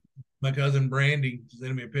 Yeah. My cousin Brandy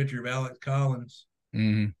sent me a picture of Alex Collins.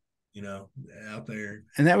 Mm-hmm. Out there.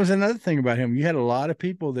 And that was another thing about him. You had a lot of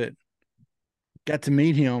people that got to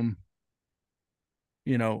meet him,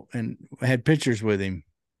 and had pictures with him.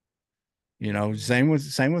 Same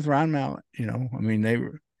with Ryan Mallett. I mean, they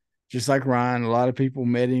were just like Ryan. A lot of people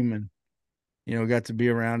met him and, got to be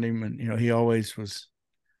around him. And, he always was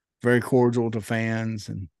very cordial to fans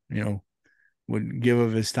and, would give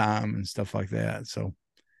of his time and stuff like that. So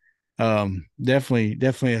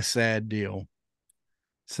definitely a sad deal.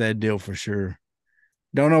 Sad deal for sure.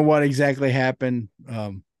 Don't know what exactly happened.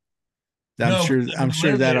 I'm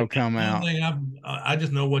sure that'll come out. I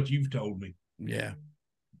just know what you've told me. Yeah.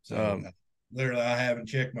 So literally, I haven't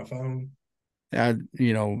checked my phone.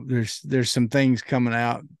 There's some things coming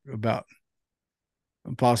out about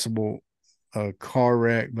a possible car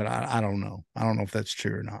wreck, but I don't know. I don't know if that's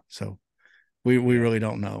true or not. So we really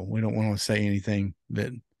don't know. We don't want to say anything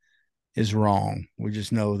that is wrong. We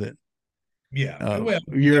just know that. Yeah.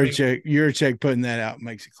 Yurchek putting that out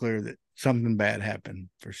makes it clear that something bad happened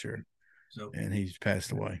for sure. So, and he's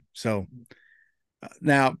passed away. So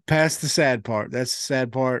now past the sad part. That's the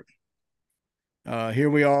sad part. Here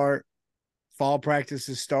we are. Fall practice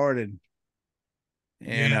has started.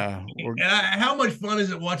 And how much fun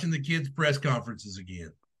is it watching the kids' press conferences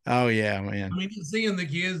again? Oh yeah, man. I mean, seeing the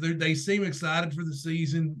kids, they seem excited for the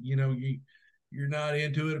season. You're not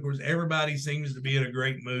into it. Of course, everybody seems to be in a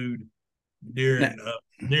great mood during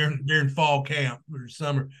fall camp or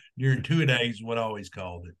summer, during 2 days, what I always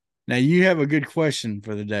called it. Now you have a good question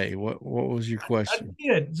for the day. What was your question? I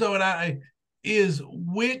did. So is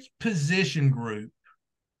which position group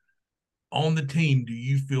on the team do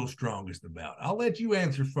you feel strongest about? I'll let you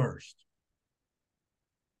answer first.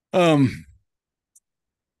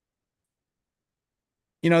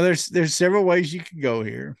 There's several ways you could go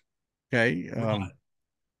here. Okay.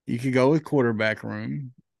 You could go with quarterback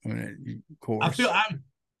room. Of course.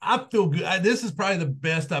 I feel good. This is probably the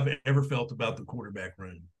best I've ever felt about the quarterback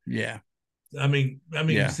room. Yeah. I mean,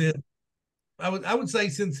 since I would say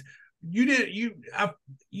since you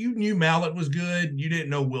knew Mallett was good, you didn't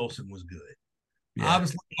know Wilson was good. Yeah.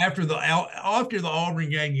 Obviously, after the Auburn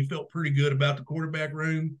game, you felt pretty good about the quarterback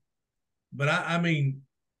room. But I mean,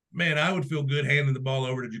 man, I would feel good handing the ball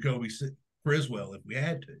over to Jacoby Criswell if we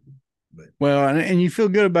had to. But and you feel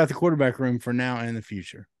good about the quarterback room for now and the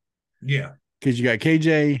future. Yeah, because you got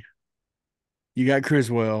KJ, you got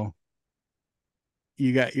Criswell,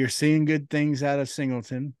 you're seeing good things out of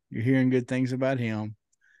Singleton. You're hearing good things about him,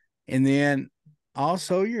 and then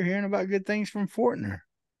also you're hearing about good things from Fortner.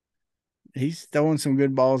 He's throwing some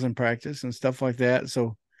good balls in practice and stuff like that.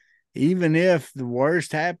 So even if the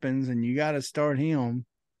worst happens and you got to start him,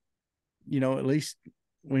 at least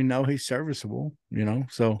we know he's serviceable.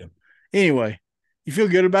 So. Yeah. Anyway, you feel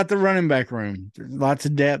good about the running back room. There's lots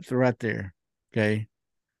of depth right there. Okay.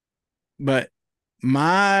 But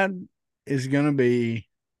mine is going to be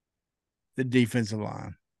the defensive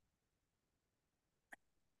line.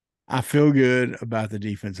 I feel good about the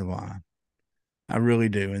defensive line. I really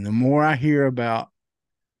do. And the more I hear about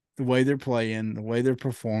the way they're playing, the way they're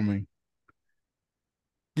performing.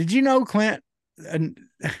 Did you know, Clint?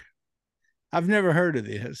 I've never heard of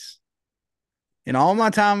this. In all my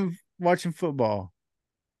time watching football,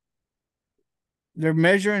 they're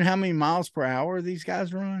measuring how many miles per hour these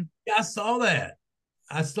guys run. Yeah, I saw that,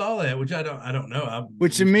 which I don't know.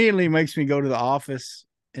 Which immediately makes me go to the office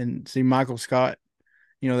and see Michael Scott.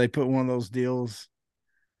 They put one of those deals.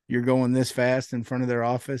 You're going this fast in front of their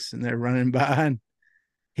office and they're running by, and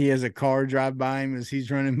he has a car drive by him as he's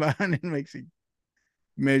running by and makes it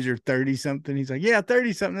measure 30 something. He's like, yeah,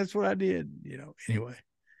 30 something. That's what I did, anyway.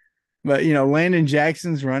 But, Landon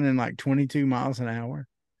Jackson's running like 22 miles an hour.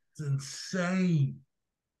 It's insane.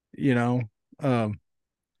 But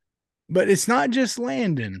it's not just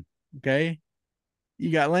Landon, okay?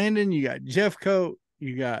 You got Landon, you got Jeff Coat,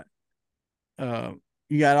 you got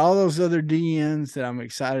all those other DNs that I'm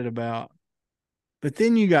excited about. But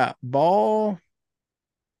then you got Ball,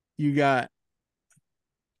 you got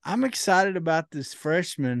I'm excited about this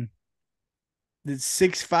freshman that's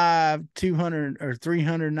 6'5", 200 or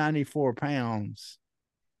 394 pounds.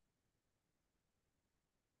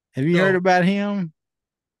 Have you heard So about him?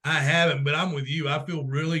 I haven't, but I'm with you. I feel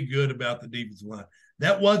really good about the defensive line.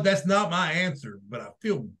 That's not my answer, but I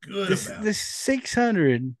feel good about it. This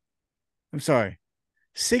 600, I'm sorry,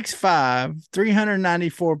 6'5",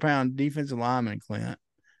 394-pound defensive lineman, Clint.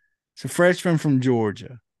 It's a freshman from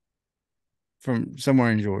Georgia, from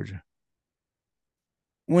somewhere in Georgia.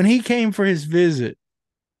 When he came for his visit,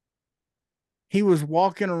 he was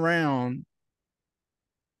walking around.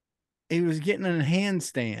 He was getting in a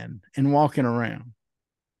handstand and walking around.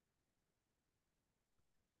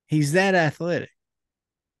 He's that athletic.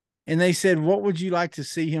 And they said, what would you like to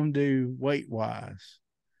see him do weight wise?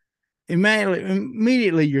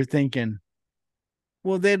 Immediately you're thinking,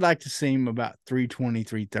 well, they'd like to see him about 320,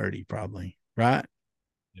 330, probably, right?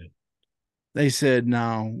 Yeah. They said,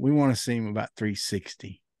 no, we want to see him about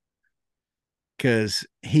 360 because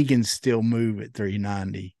he can still move at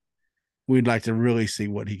 390. We'd like to really see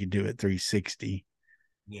what he could do at 360,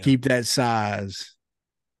 keep that size,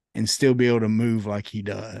 and still be able to move like he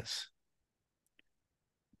does.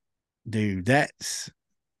 Dude, that's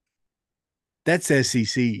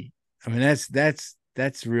SEC. I mean,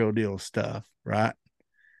 that's real deal stuff, right?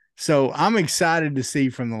 So I'm excited to see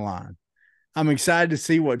from the line. I'm excited to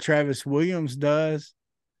see what Travis Williams does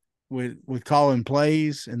with calling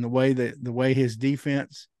plays and the way his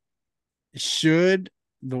defense should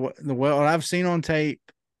the what I've seen on tape,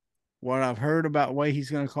 what I've heard about the way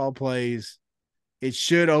he's going to call plays, it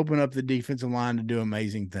should open up the defensive line to do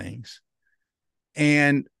amazing things.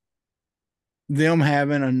 And them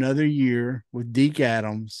having another year with Deke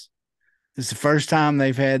Adams, it's the first time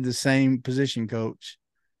they've had the same position coach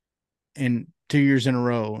in 2 years in a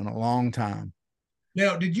row in a long time.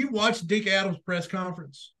 Now, did you watch Dick Adams' press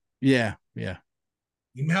conference? Yeah.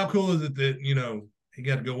 And how cool is it that, he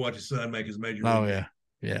got to go watch his son make his major league? Oh,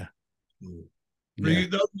 yeah. Cool. For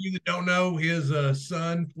those of you that don't know, his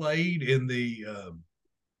son played in the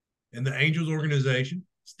Angels organization,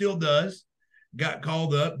 still does. Got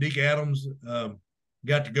called up. Dick Adams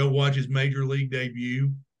got to go watch his major league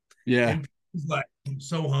debut. Yeah. And he's like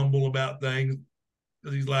so humble about things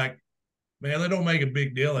because he's like, man, they don't make a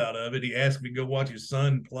big deal out of it. He asked me to go watch his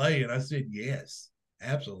son play, and I said, yes,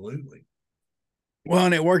 absolutely. Well,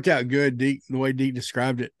 and it worked out good, Deke, the way Deke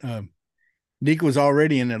described it. Deke was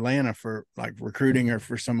already in Atlanta for like recruiting her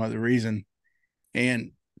for some other reason.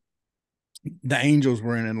 And the Angels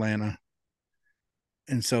were in Atlanta.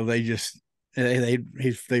 And so they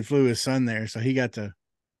flew his son there. So he got to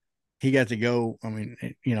go. I mean,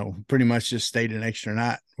 pretty much just stayed an extra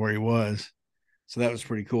night where he was. So that was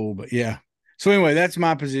pretty cool. But yeah. So anyway, that's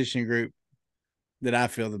my position group that I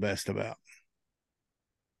feel the best about.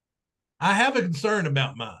 I have a concern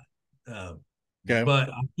about mine, Okay. but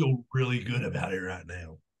I feel really good about it right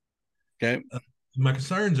now. Okay. My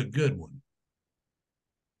concern's a good one.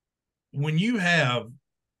 When you have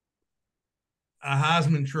a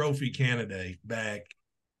Heisman Trophy candidate back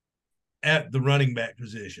at the running back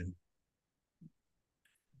position,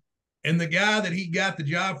 and the guy that he got the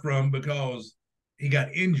job from because he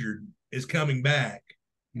got injured is coming back,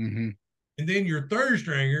 mm-hmm. And then your third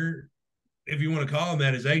stringer, if you want to call him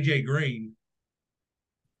that, is AJ Green,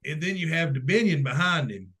 and then you have DeBinion behind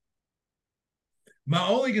him. My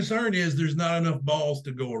only concern is there's not enough balls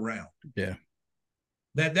to go around. Yeah.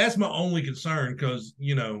 That's my only concern because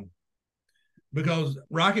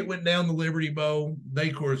Rocket went down the Liberty Bowl. They,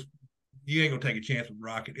 of course, you ain't gonna take a chance with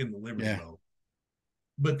Rocket in the Liberty Bowl.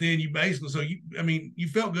 But then you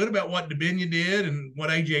felt good about what DeBinion did and what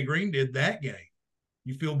AJ Green did that game.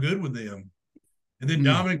 You feel good with them. And then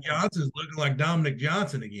Dominic Johnson's looking like Dominic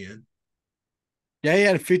Johnson again. Yeah, he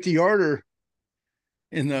had a 50-yarder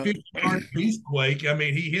in the 50-yard beastquake. I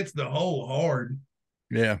mean, he hits the hole hard.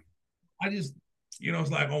 Yeah. I just,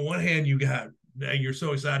 it's like on one hand you're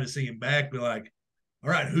so excited to see him back, but like, all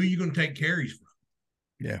right, who are you going to take carries from?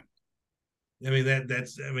 Yeah. I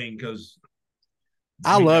mean, because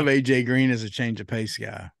I love AJ Green as a change of pace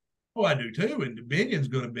guy. Oh, I do too. And DeBinion's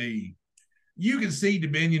going to be, you can see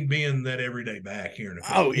DeBinion being that everyday back here in a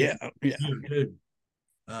couple. Oh, yeah. Yeah. Too.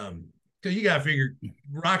 Because you got to figure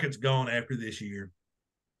Rocket's gone after this year.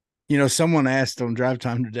 Someone asked on Drive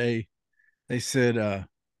Time today, they said,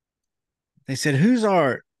 who's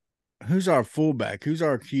our fullback? Who's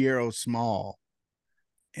our Kiero Small?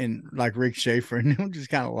 And like Rick Schaefer, and he just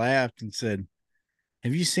kind of laughed and said,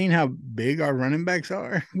 have you seen how big our running backs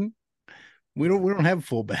are? We don't have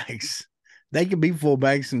fullbacks. They can be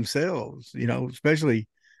fullbacks themselves, especially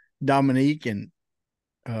Dominique and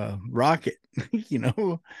Rocket.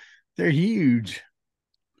 They're huge.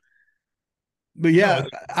 But yeah,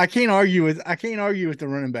 I can't argue with the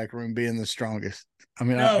running back room being the strongest. I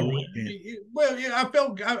mean, I no. really can't. Well, yeah,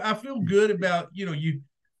 I feel good about you're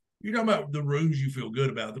talking about the rooms you feel good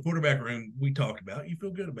about. The quarterback room we talked about, you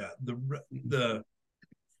feel good about. The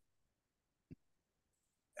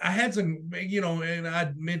I had some, and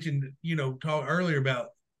I mentioned, talk earlier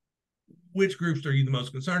about which groups are you the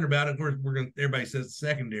most concerned about. Of course, everybody says the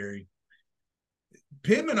secondary.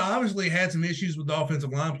 Pittman obviously had some issues with the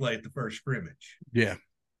offensive line play at the first scrimmage. Yeah.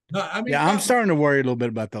 I mean, I'm starting to worry a little bit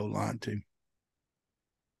about the line too.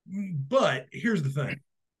 But here's the thing.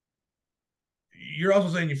 You're also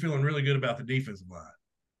saying you're feeling really good about the defensive line.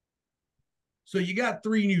 So you got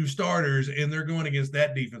 3 new starters, and they're going against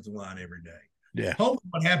that defensive line every day. Yeah. Hopefully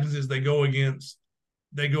what happens is they go against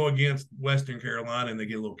Western Carolina and they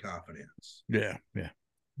get a little confidence. Yeah. Yeah.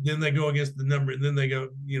 Then they go against the number, and then they go,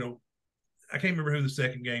 I can't remember who the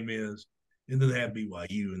second game is, and then they have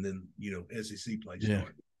BYU, and then SEC play started. Yeah.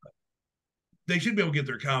 They should be able to get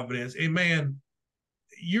their confidence. And man,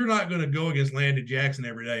 you're not going to go against Landon Jackson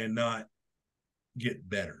every day and not get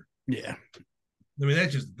better. Yeah. I mean,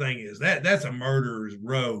 that's just the thing is that's a murderer's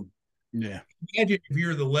row. Yeah. Imagine if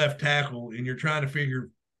you're the left tackle and you're trying to figure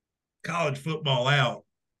college football out,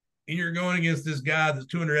 and you're going against this guy that's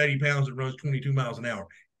 280 pounds that runs 22 miles an hour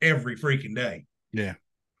every freaking day. Yeah.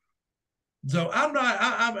 So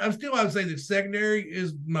I'm still, I would say the secondary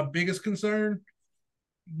is my biggest concern,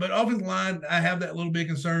 but offensive line, I have that little bit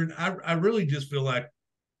concern. I really just feel like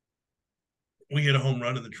we hit a home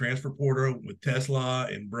run in the transfer portal with Tesla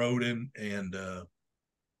and Broden and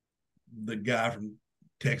the guy from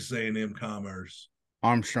Texas A&M Commerce,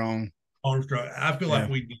 Armstrong. I feel like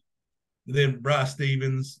we then Bryce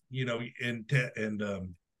Stevens, and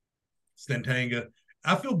Stantanga.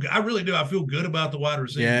 I really do. I feel good about the wide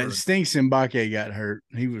receiver. Yeah, it stinks Mbake got hurt.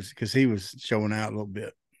 He was showing out a little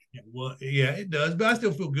bit. Well, yeah, it does, but I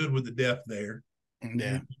still feel good with the depth there.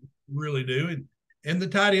 Yeah, really do. And the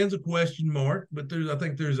tight end's a question mark, but I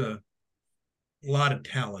think there's a lot of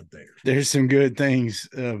talent there. There's some good things.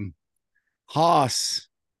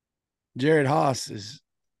 Jared Haas is.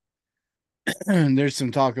 There's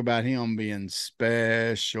some talk about him being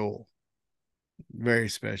special, very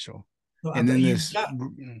special. Well, and then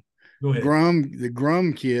the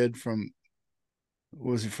Grum kid from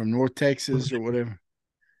North Texas or whatever,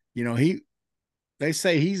 they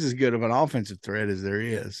say he's as good of an offensive threat as there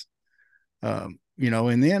is. And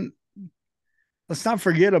then let's not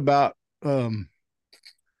forget about the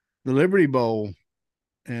Liberty Bowl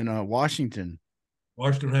in Washington.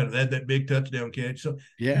 Washington had that big touchdown catch. So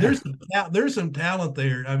yeah, there's some talent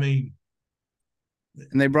there. I mean,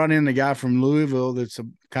 and they brought in the guy from Louisville that's a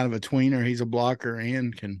kind of a tweener. He's a blocker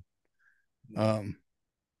and can and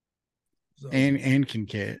can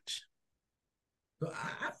catch. So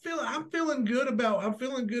I'm feeling good about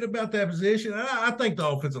that position. I think the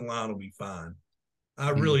offensive line will be fine.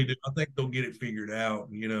 I really do. I think they'll get it figured out.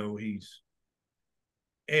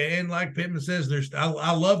 And like Pittman says,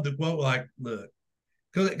 I love the quote, like, look,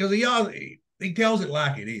 because he tells it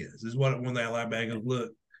like it is what one thing I like back is,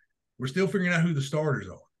 look, we're still figuring out who the starters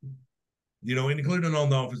are, and including on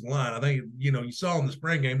the offensive line. I think, you saw in the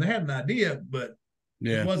spring game, they had an idea, but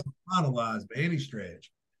it wasn't finalized by any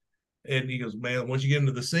stretch. And he goes, man, once you get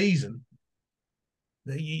into the season,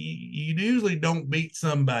 you usually don't beat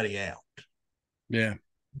somebody out. Yeah.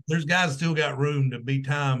 There's guys that still got room to beat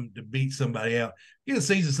somebody out. In the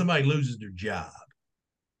season, somebody loses their job.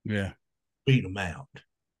 Yeah. Beat them out.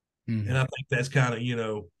 Mm-hmm. And I think that's kind of,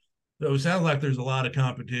 so it sounds like there's a lot of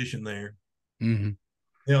competition there. Mm-hmm.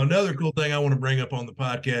 Another cool thing I want to bring up on the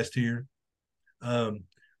podcast here.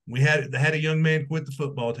 We had a young man quit the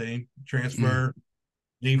football team, transfer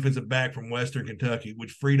defensive back from Western Kentucky,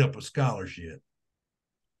 which freed up a scholarship.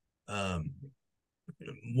 My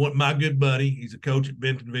good buddy, he's a coach at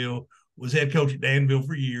Bentonville, was head coach at Danville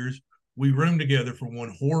for years. We roomed together for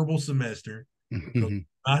one horrible semester.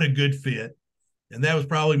 Not a good fit. And that was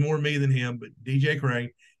probably more me than him, but DJ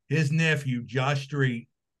Crane, his nephew, Josh Street,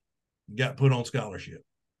 got put on scholarship.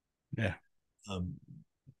 Yeah.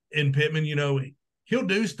 And Pittman, he'll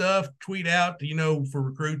do stuff, tweet out, for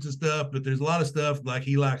recruits and stuff, but there's a lot of stuff like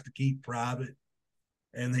he likes to keep private.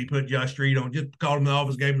 And he put Josh Street on, just called him in the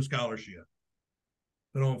office, gave him a scholarship.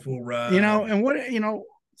 Put on full ride. And what,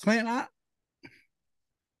 Clint,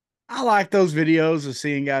 I like those videos of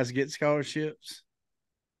seeing guys get scholarships,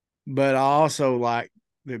 but I also like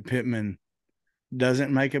that Pittman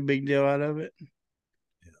doesn't make a big deal out of it.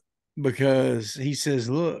 Because he says,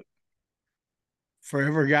 look, for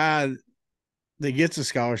every guy that gets a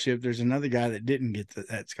scholarship, there's another guy that didn't get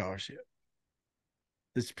that scholarship.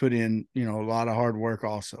 that's put in, a lot of hard work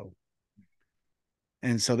also.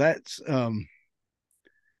 And so that's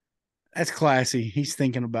classy. He's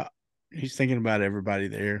thinking about everybody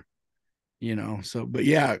there, So, but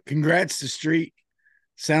yeah, congrats to Street.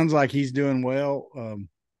 Sounds like he's doing well.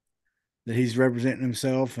 That he's representing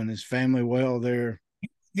himself and his family well there.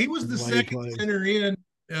 He was the second center in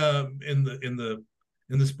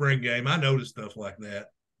the spring game. I noticed stuff like that.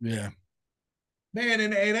 Yeah, man,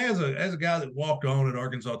 and as a guy that walked on at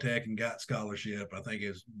Arkansas Tech and got scholarship, I think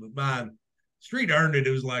is mine. Street earned it.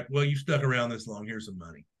 It was like, well, you stuck around this long. Here's some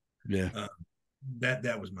money. Yeah,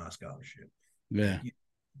 that was my scholarship. Yeah,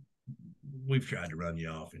 we've tried to run you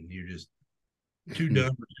off, and you're just too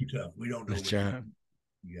dumb or too tough. We don't know. That's right.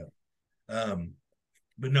 Yeah.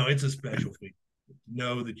 But no, it's a special feat.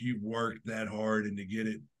 Know that you've worked that hard and to get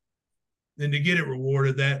it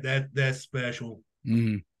rewarded, that's special.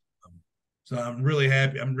 Mm-hmm. So I'm really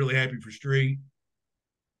happy. I'm really happy for Street.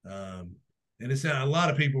 And it sounded, a lot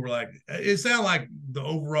of people were like, it sounded like the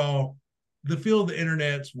feel of the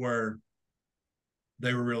internets were,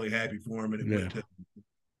 they were really happy for him, and it went to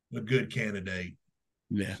a good candidate.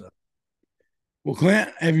 Yeah. So. Well, Clint,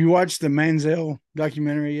 have you watched the Manziel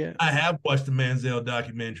documentary yet? I have watched the Manziel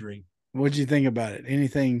documentary. What'd you think about it?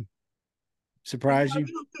 Anything surprise you?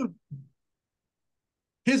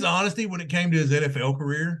 His honesty when it came to his NFL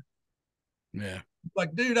career. Yeah.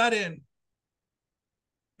 Like, dude,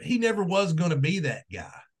 he never was going to be that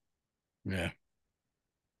guy. Yeah.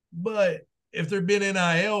 But if there'd been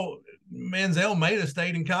NIL, Manziel may have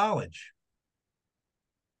stayed in college.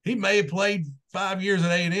 He may have played 5 years at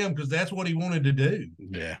A&M because that's what he wanted to do.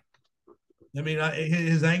 Yeah. I mean,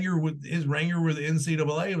 his anger with the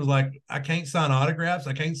NCAA was like, I can't sign autographs.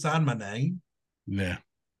 I can't sign my name. Yeah.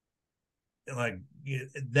 Like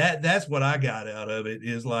that's what I got out of it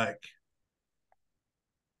is like,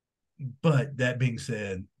 but that being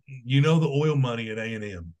said, the oil money at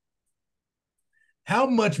A&M. How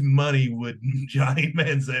much money would Johnny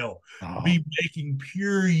Manziel be making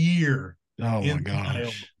pure year? Oh my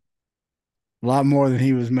gosh. A lot more than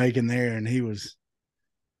he was making there, and he was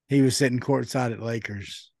sitting courtside at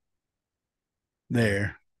Lakers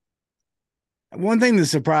there. One thing that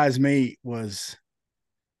surprised me was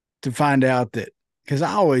to find out that, because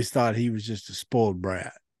I always thought he was just a spoiled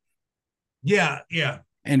brat. Yeah, yeah.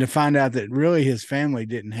 And to find out that really his family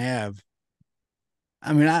didn't have,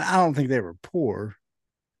 I mean, I don't think they were poor,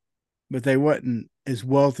 but they wasn't as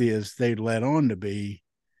wealthy as they'd let on to be.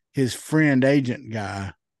 His friend agent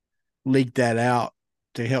guy leaked that out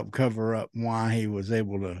to help cover up why he was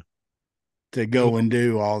able to go and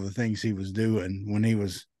do all the things he was doing when he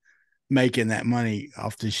was making that money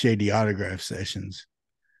off the shady autograph sessions.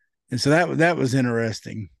 And so that was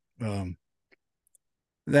interesting.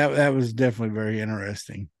 That was definitely very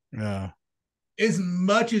interesting. As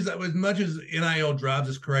much as NIL drives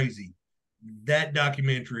us crazy, that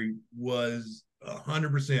documentary was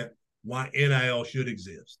 100% why NIL should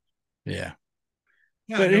exist. Yeah.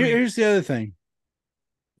 But here's the other thing.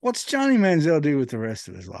 What's Johnny Manziel do with the rest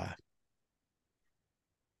of his life?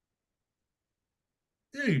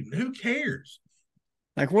 Dude, who cares?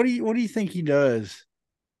 Like, what do you think he does,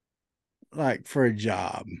 like, for a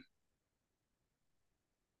job?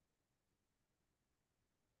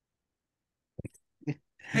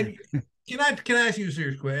 Can I ask you a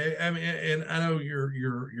serious question? I mean, and I know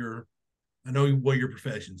I know what your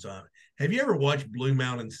profession's on. Have you ever watched Blue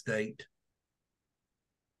Mountain State?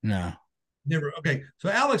 No. Never. Okay. So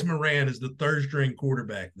Alex Moran is the third string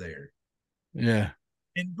quarterback there. Yeah.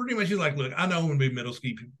 And pretty much he's like, look, I know I'm going to be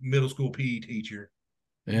middle school PE teacher,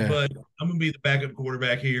 but I'm going to be the backup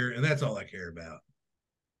quarterback here, and that's all I care about.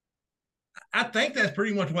 I think that's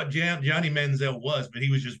pretty much what Johnny Manziel was, but he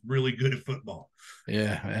was just really good at football.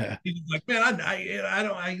 Yeah. He's like, man, I'm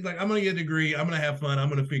going to get a degree. I'm going to have fun. I'm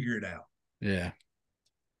going to figure it out. Yeah.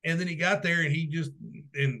 And then he got there and he just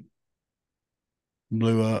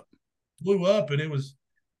blew up, and it was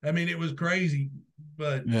crazy,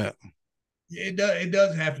 but yeah, it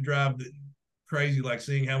does have to drive crazy, like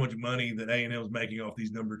seeing how much money that A&M is making off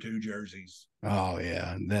these number 2 jerseys. Oh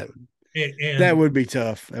yeah, that would be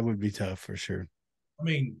tough. That would be tough for sure. I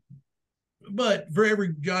mean, but for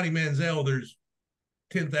every Johnny Manziel, there's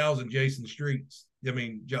 10,000 Jason Streets. I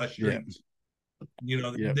mean, Josh Streets. They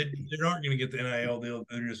aren't going to get the NIL deal.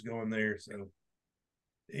 They're just going there. So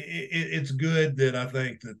it's good that I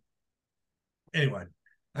think that. Anyway,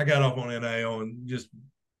 I got off on NIL and just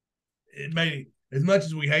it made, as much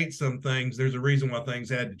as we hate some things, there's a reason why things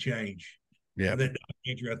had to change. Yeah, that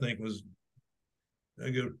documentary I think was a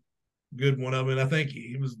good one of them. And I think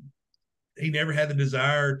he never had the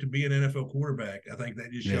desire to be an NFL quarterback. I think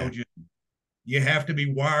that just showed you you have to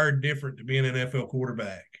be wired different to be an NFL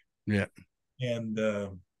quarterback. Yeah. And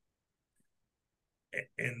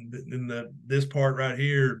this part right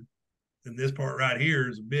here, and this part right here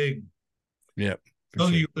is a big. Yep. Those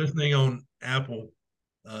of you listening on Apple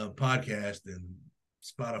podcast and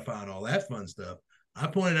Spotify and all that fun stuff, I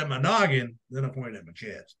pointed at my noggin, then I pointed at my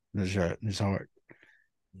chest. That's right. It's hard.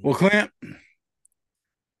 Well, Clint,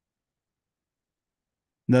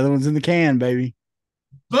 another one's in the can, baby.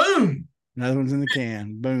 Boom. Another one's in the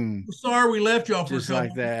can. Boom. Sorry we left y'all for just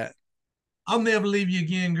like that. I'll never leave you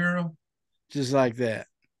again, girl. Just like that.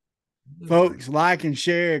 Folks, like and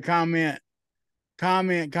share, comment. Tell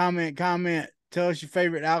us your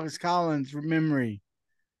favorite Alex Collins memory.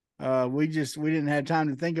 We didn't have time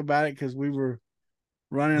to think about it because we were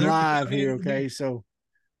running live here. Okay, so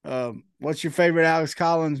what's your favorite Alex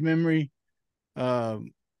Collins memory?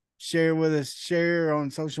 Share with us. Share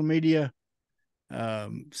on social media.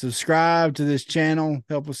 Subscribe to this channel.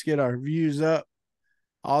 Help us get our views up.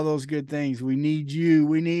 All those good things. We need you.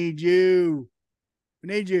 We need you.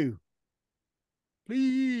 We need you.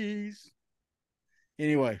 Please.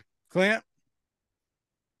 Anyway, Clint.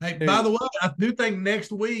 Hey, by the way, I do think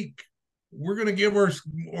next week we're going to give our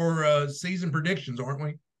season predictions, aren't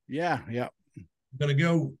we? Yeah. Going to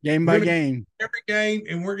go game by game. Every game,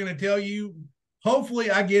 and we're going to tell you,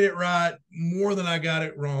 hopefully I get it right more than I got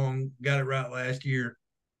it wrong. Got it right last year.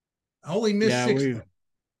 I only missed 6.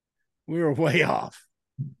 We were way off.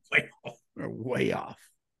 Way off. We're way off.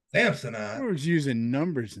 Samsonite. We were using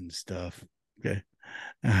numbers and stuff. Okay.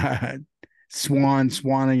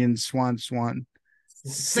 Swanigan, Swan.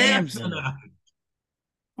 Samsonite.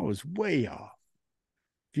 I was way off.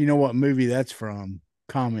 If you know what movie that's from,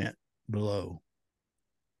 comment below.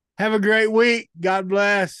 Have a great week. God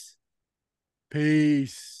bless.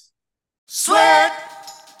 Peace. Sweat,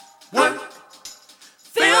 work,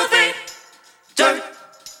 filthy, dirt,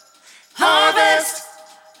 harvest,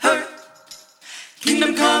 hurt,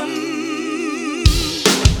 kingdom come.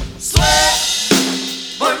 Sweat,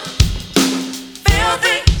 work,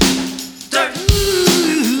 filthy, dirt,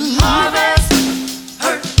 harvest,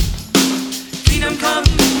 hurt, kingdom come.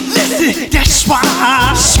 Listen, that's why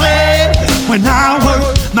I sweat when I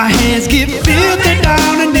work. My hands get filthy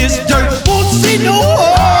down in this dirt. Won't see no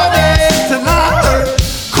harvest till I hurt.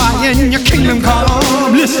 Crying your kingdom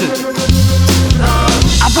come. Listen,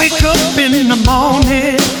 I wake up in the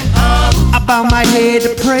morning, I bow my head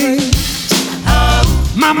to pray.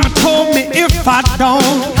 Mama told me if I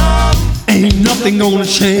don't, ain't nothing gonna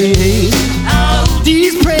change.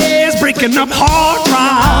 These prayers breaking up hard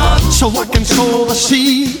ground so I can sow the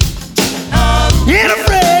seed. Ain't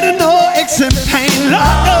afraid of no aches and pain.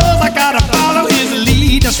 Lord knows I gotta follow his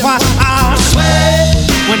lead. That's why I sweat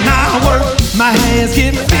when I work. My hands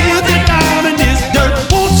get filthy down in this dirt.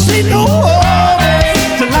 Won't see no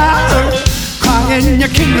harvest till I hurt. Crying your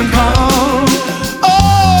kingdom come.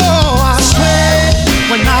 Oh, I sweat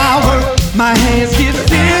when I work. My hands get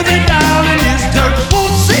filthy down in this dirt.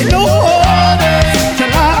 Won't see no harvest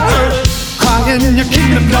till I hurt. Crying your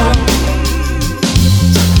kingdom come.